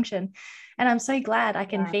bodily function? And I'm so glad I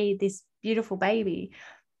can feed this beautiful baby.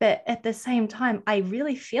 But at the same time, I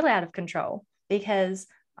really feel out of control because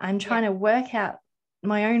I'm trying to work out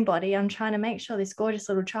my own body. I'm trying to make sure this gorgeous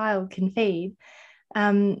little child can feed.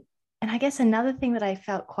 And I guess another thing that I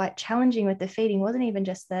felt quite challenging with the feeding wasn't even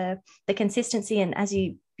just the consistency, and as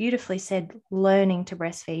you beautifully said, learning to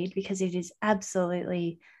breastfeed, because it is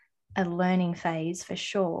absolutely a learning phase for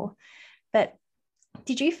sure. But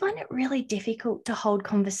did you find it really difficult to hold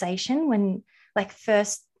conversation when, like,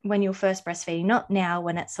 when you're first breastfeeding? Not now,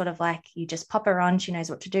 when it's sort of like you just pop her on, she knows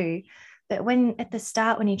what to do. But when at the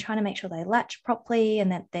start, when you're trying to make sure they latch properly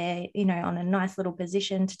and that they're, on a nice little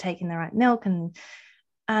position to take in the right milk. And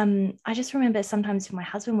I just remember sometimes if my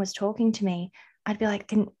husband was talking to me, I'd be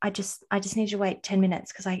like, I just need you to wait 10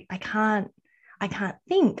 minutes because I can't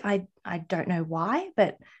think. I don't know why,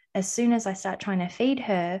 but as soon as I start trying to feed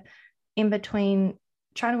her, in between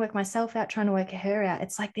trying to work myself out, trying to work her out,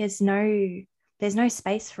 it's like there's no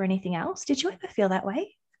space for anything else. Did you ever feel that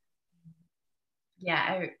way?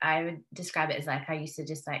 Yeah, I would describe it as like I used to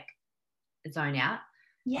just like zone out.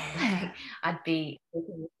 Yeah. I'd be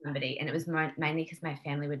talking with somebody, and it was mainly because my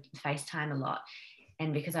family would FaceTime a lot.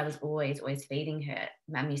 And because I was always feeding her,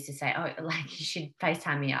 Mum used to say, oh, like, you should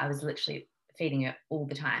FaceTime me. I was literally feeding her all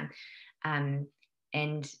the time.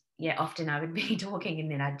 And yeah, often I would be talking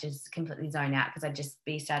and then I'd just completely zone out because I'd just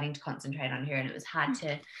be starting to concentrate on her, and it was hard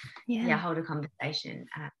to hold a conversation.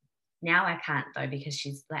 Now I can't though, because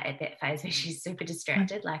she's like at that phase where she's super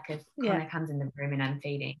distracted. Like if Connor comes in the room and I'm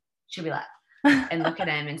feeding, she'll be like, and look at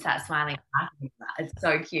him and start smiling. It's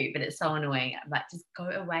so cute, but it's so annoying. I'm like, just go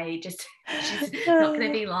away. Just, she's not going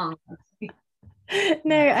to be long.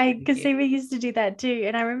 No, because Eva used to do that too.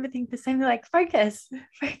 And I remember thinking the same thing, like, focus,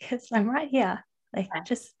 I'm right here. Like,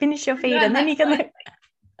 just finish your feed and then you can look.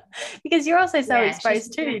 Because you're also so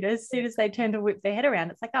exposed too. As soon as they turn to whip their head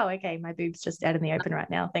around, it's like, oh, okay, my boob's just out in the open right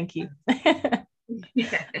now. Thank you.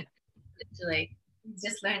 Yeah, literally.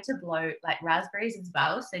 Just learned to blow like raspberries as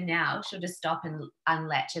well. So now she'll just stop and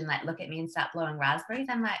unlatch and like look at me and start blowing raspberries.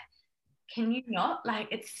 I'm like, can you not? Like,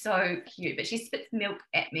 it's so cute. But she spits milk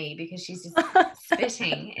at me because she's just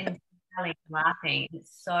spitting and laughing.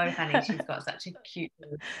 It's so funny. She's got such a cute,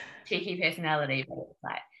 cheeky personality.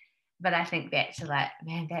 But I think back to back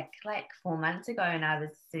 4 months ago, and I was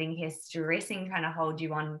sitting here stressing, trying to hold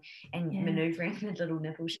you on and maneuvering the little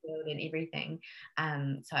nipple shield and everything.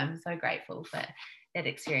 So I'm so grateful for that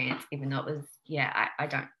experience, even though it was, I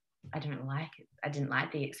don't like it. I didn't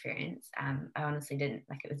like the experience. I honestly didn't.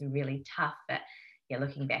 Like, it was really tough. But yeah,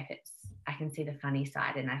 looking back, I can see the funny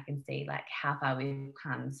side, and I can see like how far we've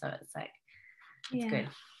come. So it's like, it's good.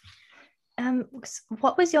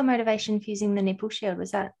 What was your motivation for using the nipple shield? Was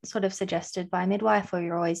that sort of suggested by a midwife, or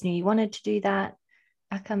you always knew you wanted to do that?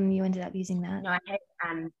 How come you ended up using that? No, I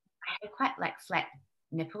had quite like flat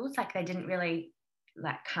nipples. Like, they didn't really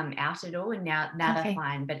like come out at all, and now they're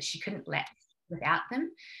fine. But she couldn't latch without them,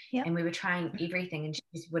 and we were trying everything, and she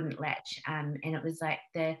just wouldn't latch. And it was like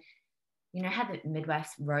how the midwives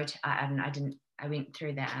rotate. I went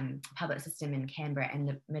through the public system in Canberra, and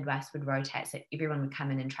the midwives would rotate, so everyone would come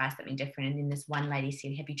in and try something different. And then this one lady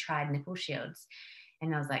said, have you tried nipple shields?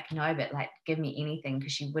 And I was like, no, but like, give me anything,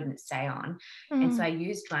 because she wouldn't stay on. And so I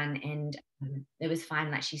used one, and it was fine.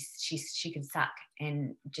 Like, she could suck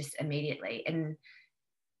and just immediately. And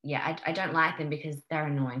yeah, I don't like them because they're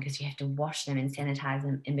annoying, because you have to wash them and sanitize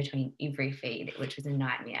them in between every feed, which was a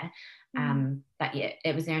nightmare. But yeah,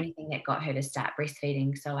 it was the only thing that got her to start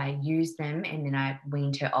breastfeeding. So I used them, and then I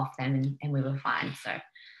weaned her off them, and we were fine. So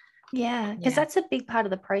because that's a big part of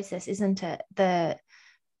the process, isn't it? The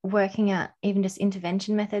working out even just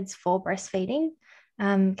intervention methods for breastfeeding.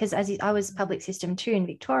 Because I was public system too in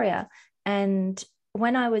Victoria, and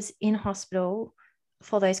when I was in hospital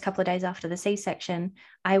for those couple of days after the C-section,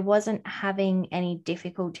 I wasn't having any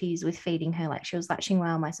difficulties with feeding her. Like, she was latching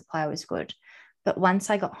well, my supply was good. But once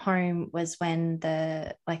I got home was when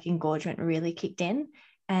the engorgement really kicked in.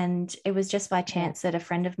 And it was just by chance that a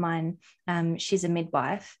friend of mine, she's a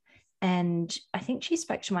midwife, and I think she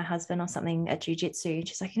spoke to my husband or something at jiu-jitsu.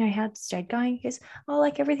 She's like, how's Jade going? He goes, oh,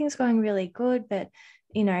 like, everything's going really good, but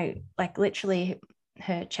like, literally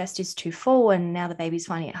her chest is too full, and now the baby's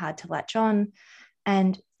finding it hard to latch on.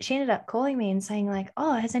 And she ended up calling me and saying, like,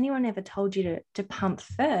 oh, has anyone ever told you to pump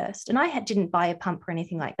first? And I didn't buy a pump or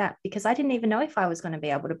anything like that, because I didn't even know if I was going to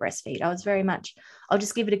be able to breastfeed. I was very much, I'll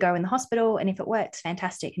just give it a go in the hospital, and if it works,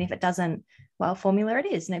 fantastic. And if it doesn't, well, formula it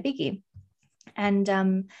is, no biggie.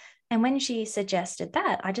 And when she suggested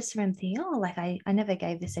that, I just remember thinking, oh, like, I never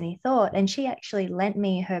gave this any thought. And she actually lent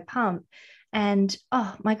me her pump. And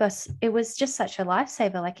oh my gosh, it was just such a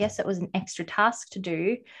lifesaver. Like, yes, it was an extra task to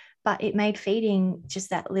do, but it made feeding just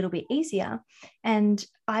that little bit easier. And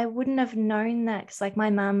I wouldn't have known that, because like my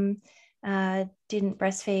mum didn't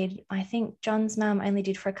breastfeed. I think John's mum only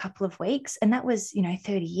did for a couple of weeks, and that was,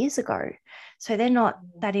 30 years ago. So they're not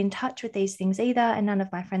that in touch with these things either, and none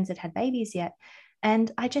of my friends had had babies yet.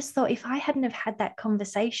 And I just thought, if I hadn't have had that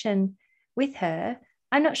conversation with her,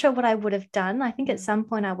 I'm not sure what I would have done. I think at some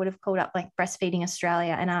point I would have called up like Breastfeeding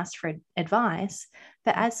Australia and asked for advice.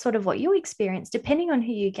 But as sort of what you experienced, depending on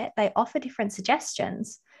who you get, they offer different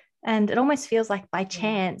suggestions. And it almost feels like by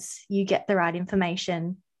chance you get the right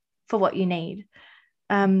information for what you need.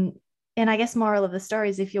 And I guess moral of the story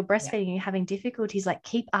is, if you're breastfeeding and you're having difficulties, like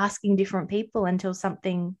keep asking different people until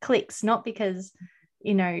something clicks, not because,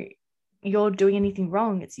 you're doing anything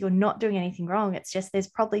wrong. You're not doing anything wrong. It's just, there's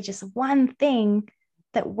probably just one thing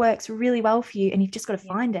that works really well for you, and you've just got to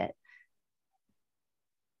find it.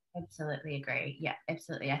 Absolutely agree. Yeah,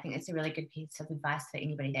 absolutely. I think it's a really good piece of advice for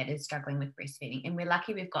anybody that is struggling with breastfeeding. And we're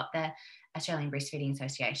lucky we've got the Australian Breastfeeding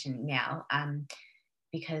Association now,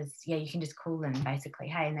 because you can just call them basically,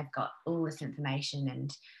 hey, and they've got all this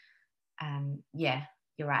information. And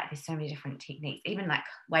you're right. There's so many different techniques, even like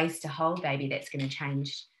ways to hold baby, that's going to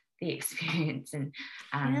change the experience, and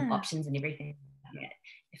options and everything.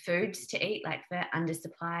 Foods to eat, like for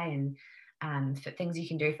undersupply, and for things you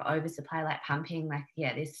can do for oversupply, like pumping. Like,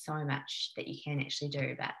 there's so much that you can actually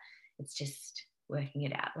do, but it's just working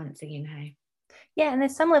it out once again, hey? Yeah, and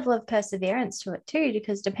there's some level of perseverance to it too,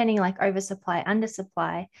 because depending like oversupply,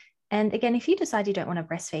 undersupply, and again, if you decide you don't want to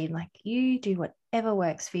breastfeed, like you do whatever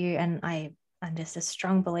works for you. And I'm just a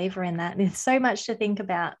strong believer in that. And there's so much to think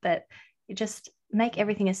about, that you just make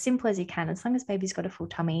everything as simple as you can, as long as baby's got a full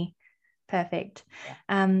tummy. Perfect.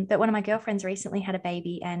 But one of my girlfriends recently had a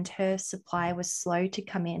baby, and her supply was slow to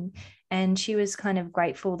come in, and she was kind of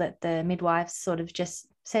grateful that the midwives sort of just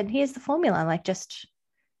said, here's the formula, like just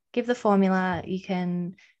give the formula. You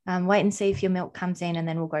can wait and see if your milk comes in, and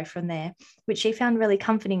then we'll go from there, which she found really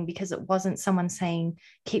comforting, because it wasn't someone saying,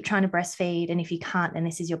 keep trying to breastfeed, and if you can't, then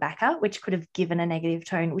this is your backup, which could have given a negative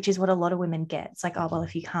tone, which is what a lot of women get. It's like, oh, well,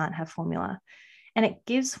 if you can't have formula. And it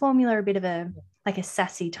gives formula a bit of a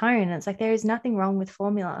sassy tone. And it's like, there is nothing wrong with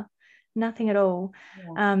formula, nothing at all.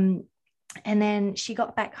 And then she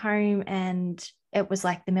got back home, and it was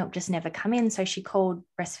like the milk just never come in. So she called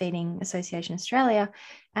Breastfeeding Association Australia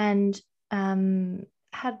and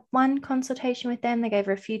had one consultation with them. They gave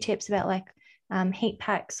her a few tips about like heat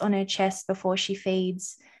packs on her chest before she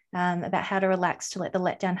feeds, about how to relax to let the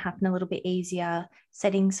letdown happen a little bit easier,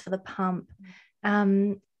 settings for the pump.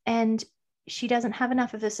 And she doesn't have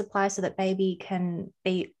enough of a supply so that baby can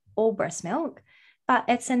be all breast milk, but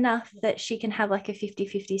it's enough that she can have like a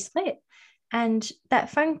 50-50 split. And that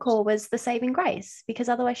phone call was the saving grace, because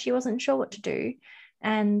otherwise she wasn't sure what to do.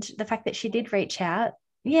 And the fact that she did reach out,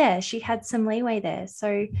 she had some leeway there.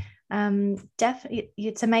 So definitely,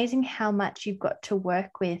 it's amazing how much you've got to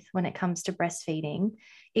work with when it comes to breastfeeding.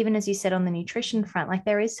 Even as you said, on the nutrition front, like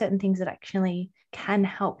there is certain things that actually can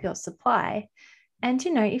help your supply. And,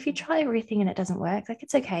 if you try everything and it doesn't work, like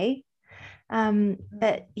it's okay.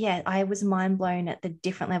 But I was mind blown at the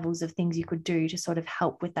different levels of things you could do to sort of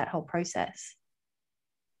help with that whole process.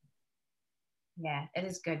 Yeah, it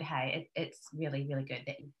is good. Hey, it's really, really good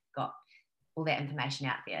that you've got all that information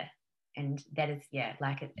out there. And that is,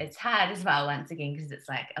 it's hard as well, once again, because it's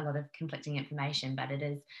like a lot of conflicting information, but it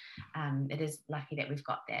is lucky that we've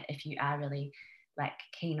got that. If you are really like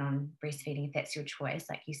keen on breastfeeding, if that's your choice,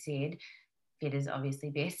 like you said, fed is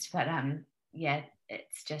obviously best, but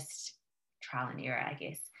it's just trial and error, I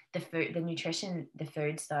guess. The food, the nutrition, the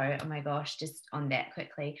foods though, oh my gosh, just on that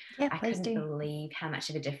quickly, I couldn't believe how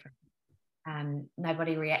much of a difference my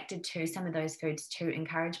body reacted to some of those foods to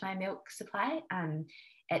encourage my milk supply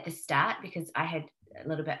at the start, because I had a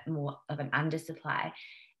little bit more of an undersupply,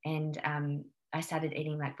 and I started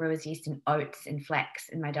eating like brewer's yeast and oats and flax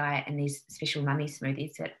in my diet, and these special mummy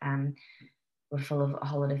smoothies that were full of a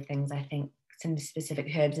whole lot of things, I think some specific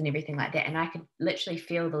herbs and everything like that. And I could literally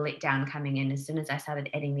feel the letdown coming in as soon as I started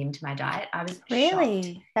adding them to my diet. I was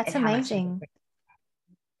really, that's amazing.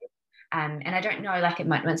 And I don't know, like it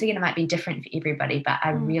might be different for everybody, but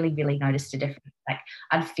I really, really noticed a difference. Like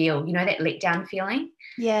I'd feel, that letdown feeling.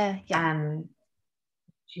 Yeah.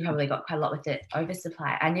 You probably got quite a lot with the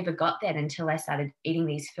oversupply. I never got that until I started eating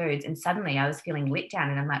these foods, and suddenly I was feeling let down,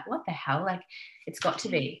 and I'm like, what the hell? Like it's got to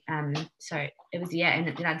be. So it was, and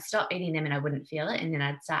then I'd stop eating them and I wouldn't feel it, and then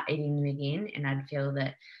I'd start eating them again and I'd feel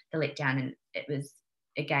the letdown, and it was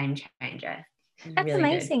a game changer. That's really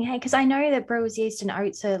amazing. Hey, because I know that brewer's yeast and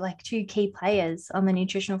oats are like two key players on the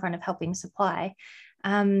nutritional front of helping supply.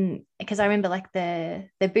 because I remember like the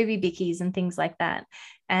booby bickies and things like that.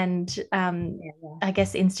 And I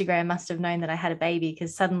guess Instagram must have known that I had a baby,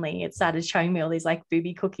 because suddenly it started showing me all these like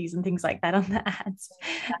booby cookies and things like that on the ads.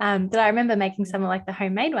 But I remember making some of like the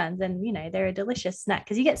homemade ones, and they're a delicious snack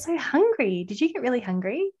because you get so hungry. Did you get really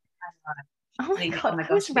hungry? Oh my God,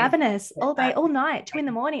 I was ravenous all day, all night, 2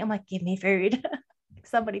 a.m. I'm like, give me food.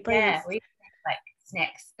 Somebody, please. Yeah, we like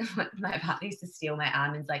snacks. My partner used to steal my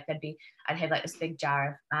almonds. Like I'd have like this big jar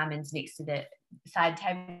of almonds next to the side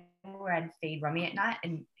table where I'd feed Romy at night,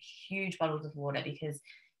 and huge bottles of water, because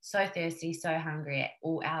so thirsty, so hungry at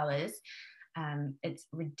all hours. It's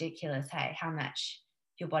ridiculous, hey, how much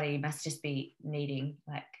your body must just be needing.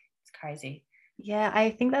 Like, it's crazy. Yeah, I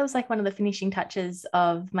think that was like one of the finishing touches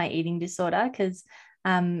of my eating disorder, because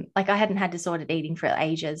like I hadn't had disordered eating for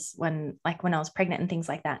ages when I was pregnant and things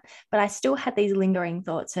like that. But I still had these lingering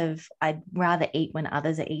thoughts of I'd rather eat when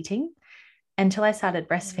others are eating, until I started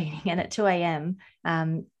breastfeeding. And at 2 a.m.,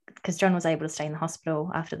 because John was able to stay in the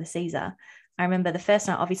hospital after the Caesar, I remember the first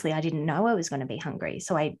night, obviously, I didn't know I was going to be hungry.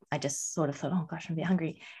 So I just sort of thought, oh gosh, I'm a bit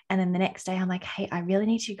hungry. And then the next day, I'm like, hey, I really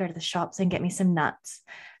need to go to the shops and get me some nuts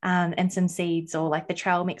and some seeds, or like the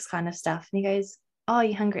trail mix kind of stuff. And he goes, oh,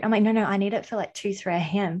 you hungry? I'm like, no, I need it for like 2, 3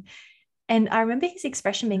 a.m. And I remember his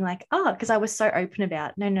expression being like, oh, because I was so open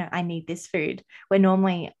about, no, I need this food. Where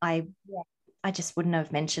normally I just wouldn't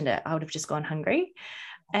have mentioned it. I would have just gone hungry.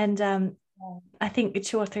 And I think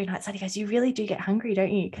 2 or 3 nights later, he goes, you really do get hungry,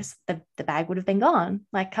 don't you? Because the bag would have been gone.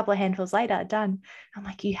 Like a couple of handfuls later, done. I'm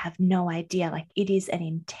like, you have no idea. Like, it is an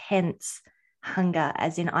intense hunger,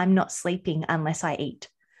 as in I'm not sleeping unless I eat.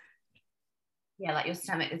 Yeah, like your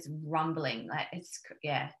stomach is rumbling. Like,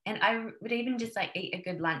 and I would even just like eat a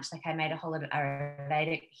good lunch. Like, I made a whole lot of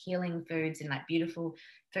Ayurvedic healing foods and like beautiful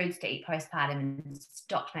foods to eat postpartum, and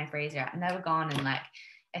stocked my freezer, and they were gone in like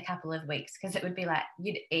a couple of weeks, because it would be like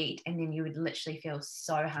you'd eat and then you would literally feel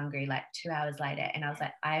so hungry like 2 hours later, and I was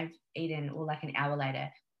like, I've eaten, or like an hour later,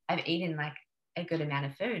 I've eaten like a good amount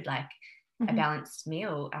of food, like a balanced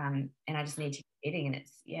meal, and I just need to keep eating. And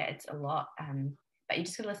it's a lot, but you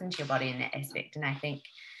just got to listen to your body in that aspect. And I think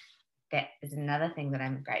that is another thing that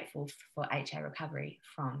I'm grateful for HA recovery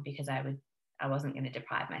from, because I wasn't going to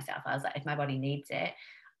deprive myself. I was like, if my body needs it,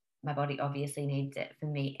 my body obviously needs it for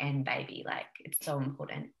me and baby. Like, it's so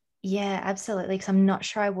important. Yeah, absolutely. Because I'm not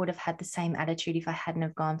sure I would have had the same attitude if I hadn't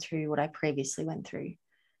have gone through what I previously went through.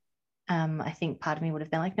 I think part of me would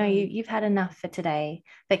have been like, no, you've had enough for today.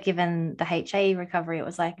 But given the HA recovery, it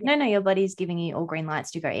was like, no, your body's giving you all green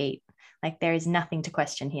lights to go eat. Like, there is nothing to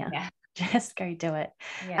question here. Yeah. Just go do it.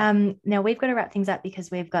 Yeah. Now we've got to wrap things up,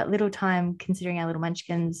 because we've got little time, considering our little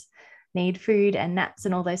munchkins need food and naps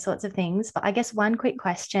and all those sorts of things. But I guess one quick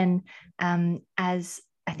question, as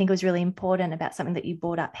I think it was really important about something that you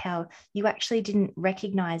brought up, how you actually didn't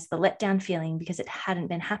recognize the letdown feeling because it hadn't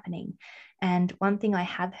been happening. And one thing I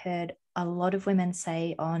have heard a lot of women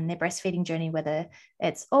say on their breastfeeding journey, whether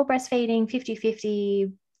it's all breastfeeding,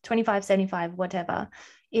 50-50, 25-75, whatever,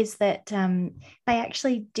 is that they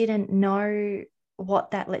actually didn't know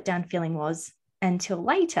what that letdown feeling was until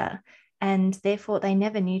later. And therefore, they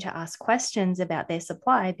never knew to ask questions about their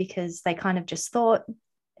supply, because they kind of just thought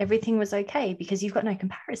everything was okay, because you've got no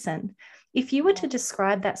comparison. If you were to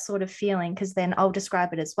describe that sort of feeling, because then I'll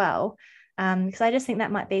describe it as well, because I just think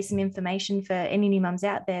that might be some information for any new mums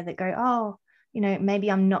out there that go, oh, maybe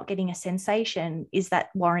I'm not getting a sensation. Is that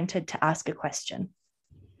warranted to ask a question?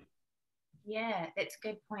 Yeah, that's a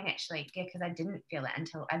good point, actually. Yeah, because I didn't feel it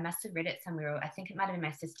until I must have read it somewhere. Or I think it might have been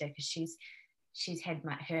my sister, because she's had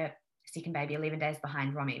her second baby 11 days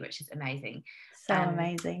behind Romy, which is amazing. So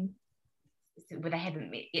amazing. Well, they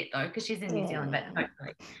haven't met yet though, because she's in New Zealand, but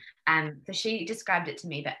hopefully. So she described it to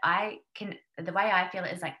me, but the way I feel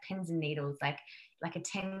it is like pins and needles, like a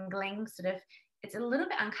tingling sort of. It's a little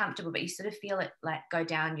bit uncomfortable, but you sort of feel it like go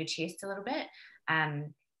down your chest a little bit.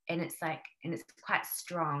 And it's quite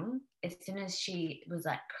strong. As soon as she was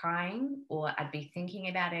like crying, or I'd be thinking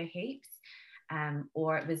about her heaps,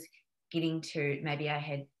 or it was getting to, maybe I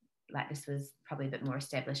had, like, this was probably a bit more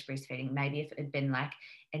established breastfeeding, maybe if it had been like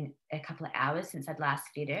in a couple of hours since I'd last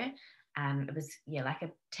fed her, it was like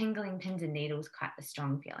a tingling, pins and needles, quite a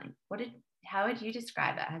strong feeling. How would you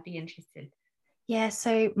describe it? I'd be interested. Yeah,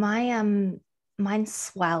 so mine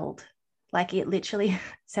swelled. Like, it literally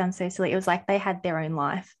sounds so silly. It was like they had their own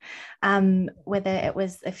life. Whether it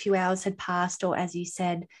was a few hours had passed, or, as you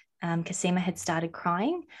said, Cosima had started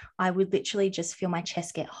crying, I would literally just feel my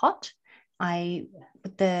chest get hot.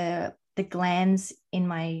 The glands in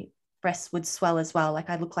my breasts would swell as well. Like,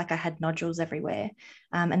 I looked like I had nodules everywhere,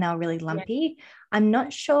 and they were really lumpy. I'm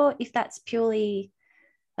not sure if that's purely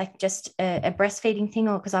like just a breastfeeding thing,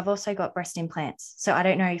 or because I've also got breast implants. So I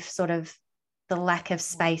don't know if sort of the lack of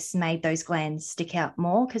space made those glands stick out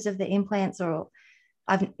more because of the implants, or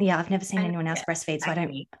I've never seen anyone else breastfeed, so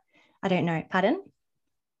I don't know. Pardon?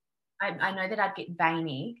 I know that I'd get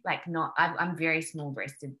veiny, like not, I'm very small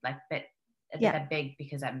breasted, like, but they're big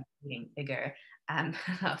because I'm getting bigger. I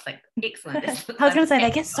was like, excellent. I was going to say,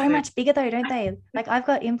 they get so much bigger though, don't they? Like I've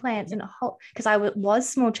got implants and a whole, because I was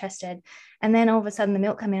small chested, and then all of a sudden the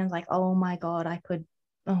milk came in, I was like, oh my God,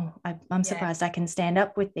 I'm surprised I can stand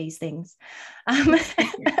up with these things. No,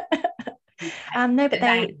 but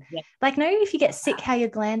they, like, know if you get sick, how your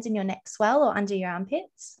glands in your neck swell or under your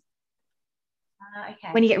armpits. Okay.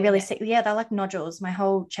 When you get really sick, they're like nodules. My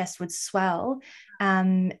whole chest would swell,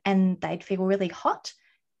 and they'd feel really hot.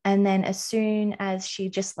 And then as soon as she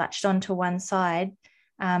just latched onto one side,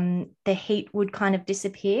 the heat would kind of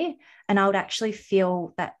disappear, and I would actually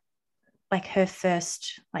feel that, like her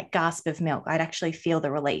first like gasp of milk, I'd actually feel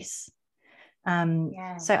the release.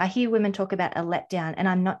 So I hear women talk about a letdown, and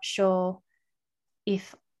I'm not sure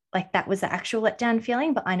if like that was the actual letdown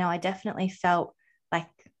feeling, but I know I definitely felt like,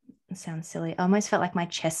 it sounds silly, I almost felt like my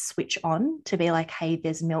chest switch on to be like, hey,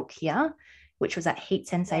 there's milk here, which was that heat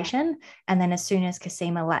sensation. And then as soon as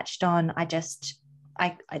Cosima latched on,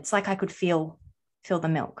 it's like I could feel the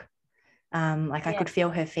milk. I could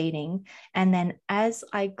feel her feeding. And then as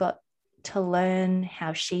I got to learn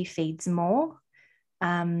how she feeds more,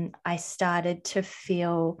 I started to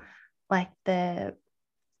feel like the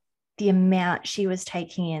amount she was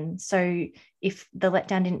taking in. So if the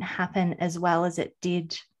letdown didn't happen as well as it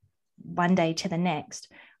did one day to the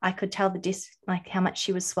next, I could tell like how much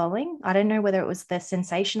she was swallowing. I don't know whether it was the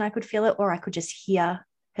sensation I could feel it, or I could just hear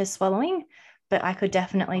her swallowing, but I could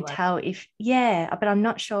definitely tell but I'm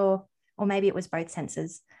not sure, or maybe it was both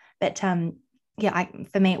senses. But for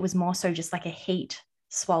me, it was more so just like a heat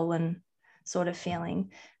swollen sort of feeling.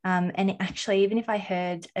 And actually, even if I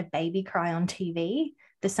heard a baby cry on TV,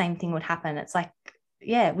 the same thing would happen. It's like,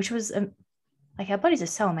 which was like, our bodies are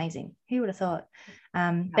so amazing. Who would have thought?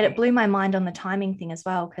 But it blew my mind on the timing thing as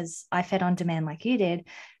well, because I fed on demand like you did.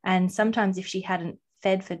 And sometimes if she hadn't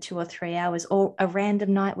fed for 2 or 3 hours, or a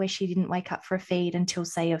random night where she didn't wake up for a feed until,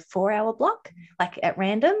 say, a 4-hour block, like at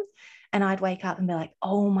random, and I'd wake up and be like,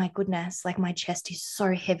 oh my goodness, like my chest is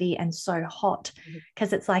so heavy and so hot,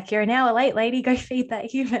 because it's like, you're an hour late, lady, go feed that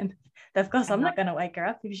human. Of course, I'm not going to wake her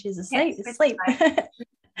up if she's asleep.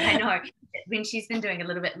 I know. When she's been doing a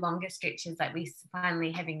little bit longer stretches, like we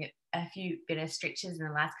finally having a few better stretches in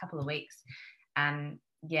the last couple of weeks.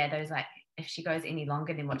 Those, like, if she goes any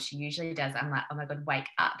longer than what she usually does, I'm like, oh my God, wake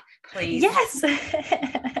up, please. Yes.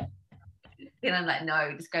 Then I'm like,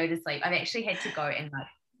 no, just go to sleep. I've actually had to go and like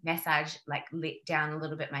massage, like let down a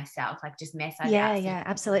little bit myself, like just massage. Yeah,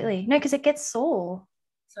 absolutely. No, because it gets sore.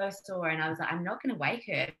 So sore, and I was like, I'm not going to wake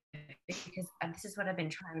her because this is what I've been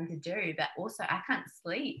trying to do, but also I can't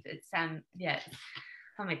sleep. It's oh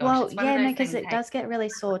my gosh. Well, because it does get really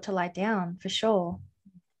sore to lie down, for sure.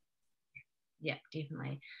 Yeah,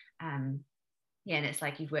 definitely. And it's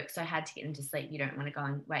like, you've worked so hard to get them to sleep, you don't want to go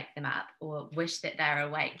and wake them up or wish that they're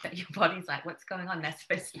awake, but your body's like, what's going on? They're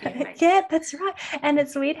supposed to be awake. Yeah, that's right. And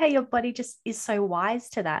it's weird how your body just is so wise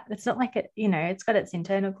to that. It's not like it's got its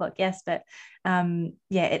internal clock, yes, but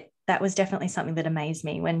that was definitely something that amazed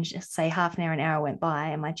me when, just say, half an hour went by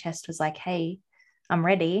and my chest was like, hey, I'm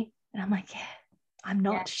ready. And I'm like, yeah, I'm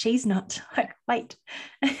not. Yeah. She's not. Like, wait.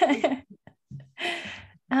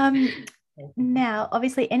 Now,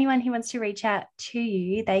 obviously, anyone who wants to reach out to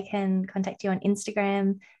you, they can contact you on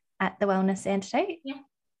Instagram at The Wellness Antidote. Yeah.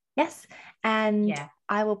 Yes. And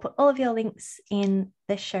I will put all of your links in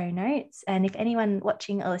the show notes. And if anyone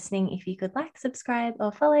watching or listening, if you could like, subscribe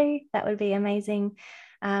or follow, that would be amazing.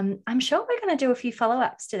 I'm sure we're going to do a few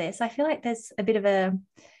follow-ups to this. I feel like there's a bit of a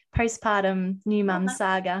postpartum new mum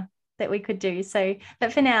saga that we could do. So,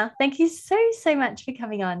 but for now, thank you so much for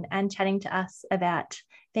coming on and chatting to us about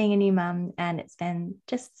being a new mum, and it's been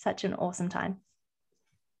just such an awesome time.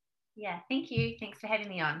 Yeah, thank you. Thanks for having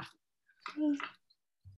me on.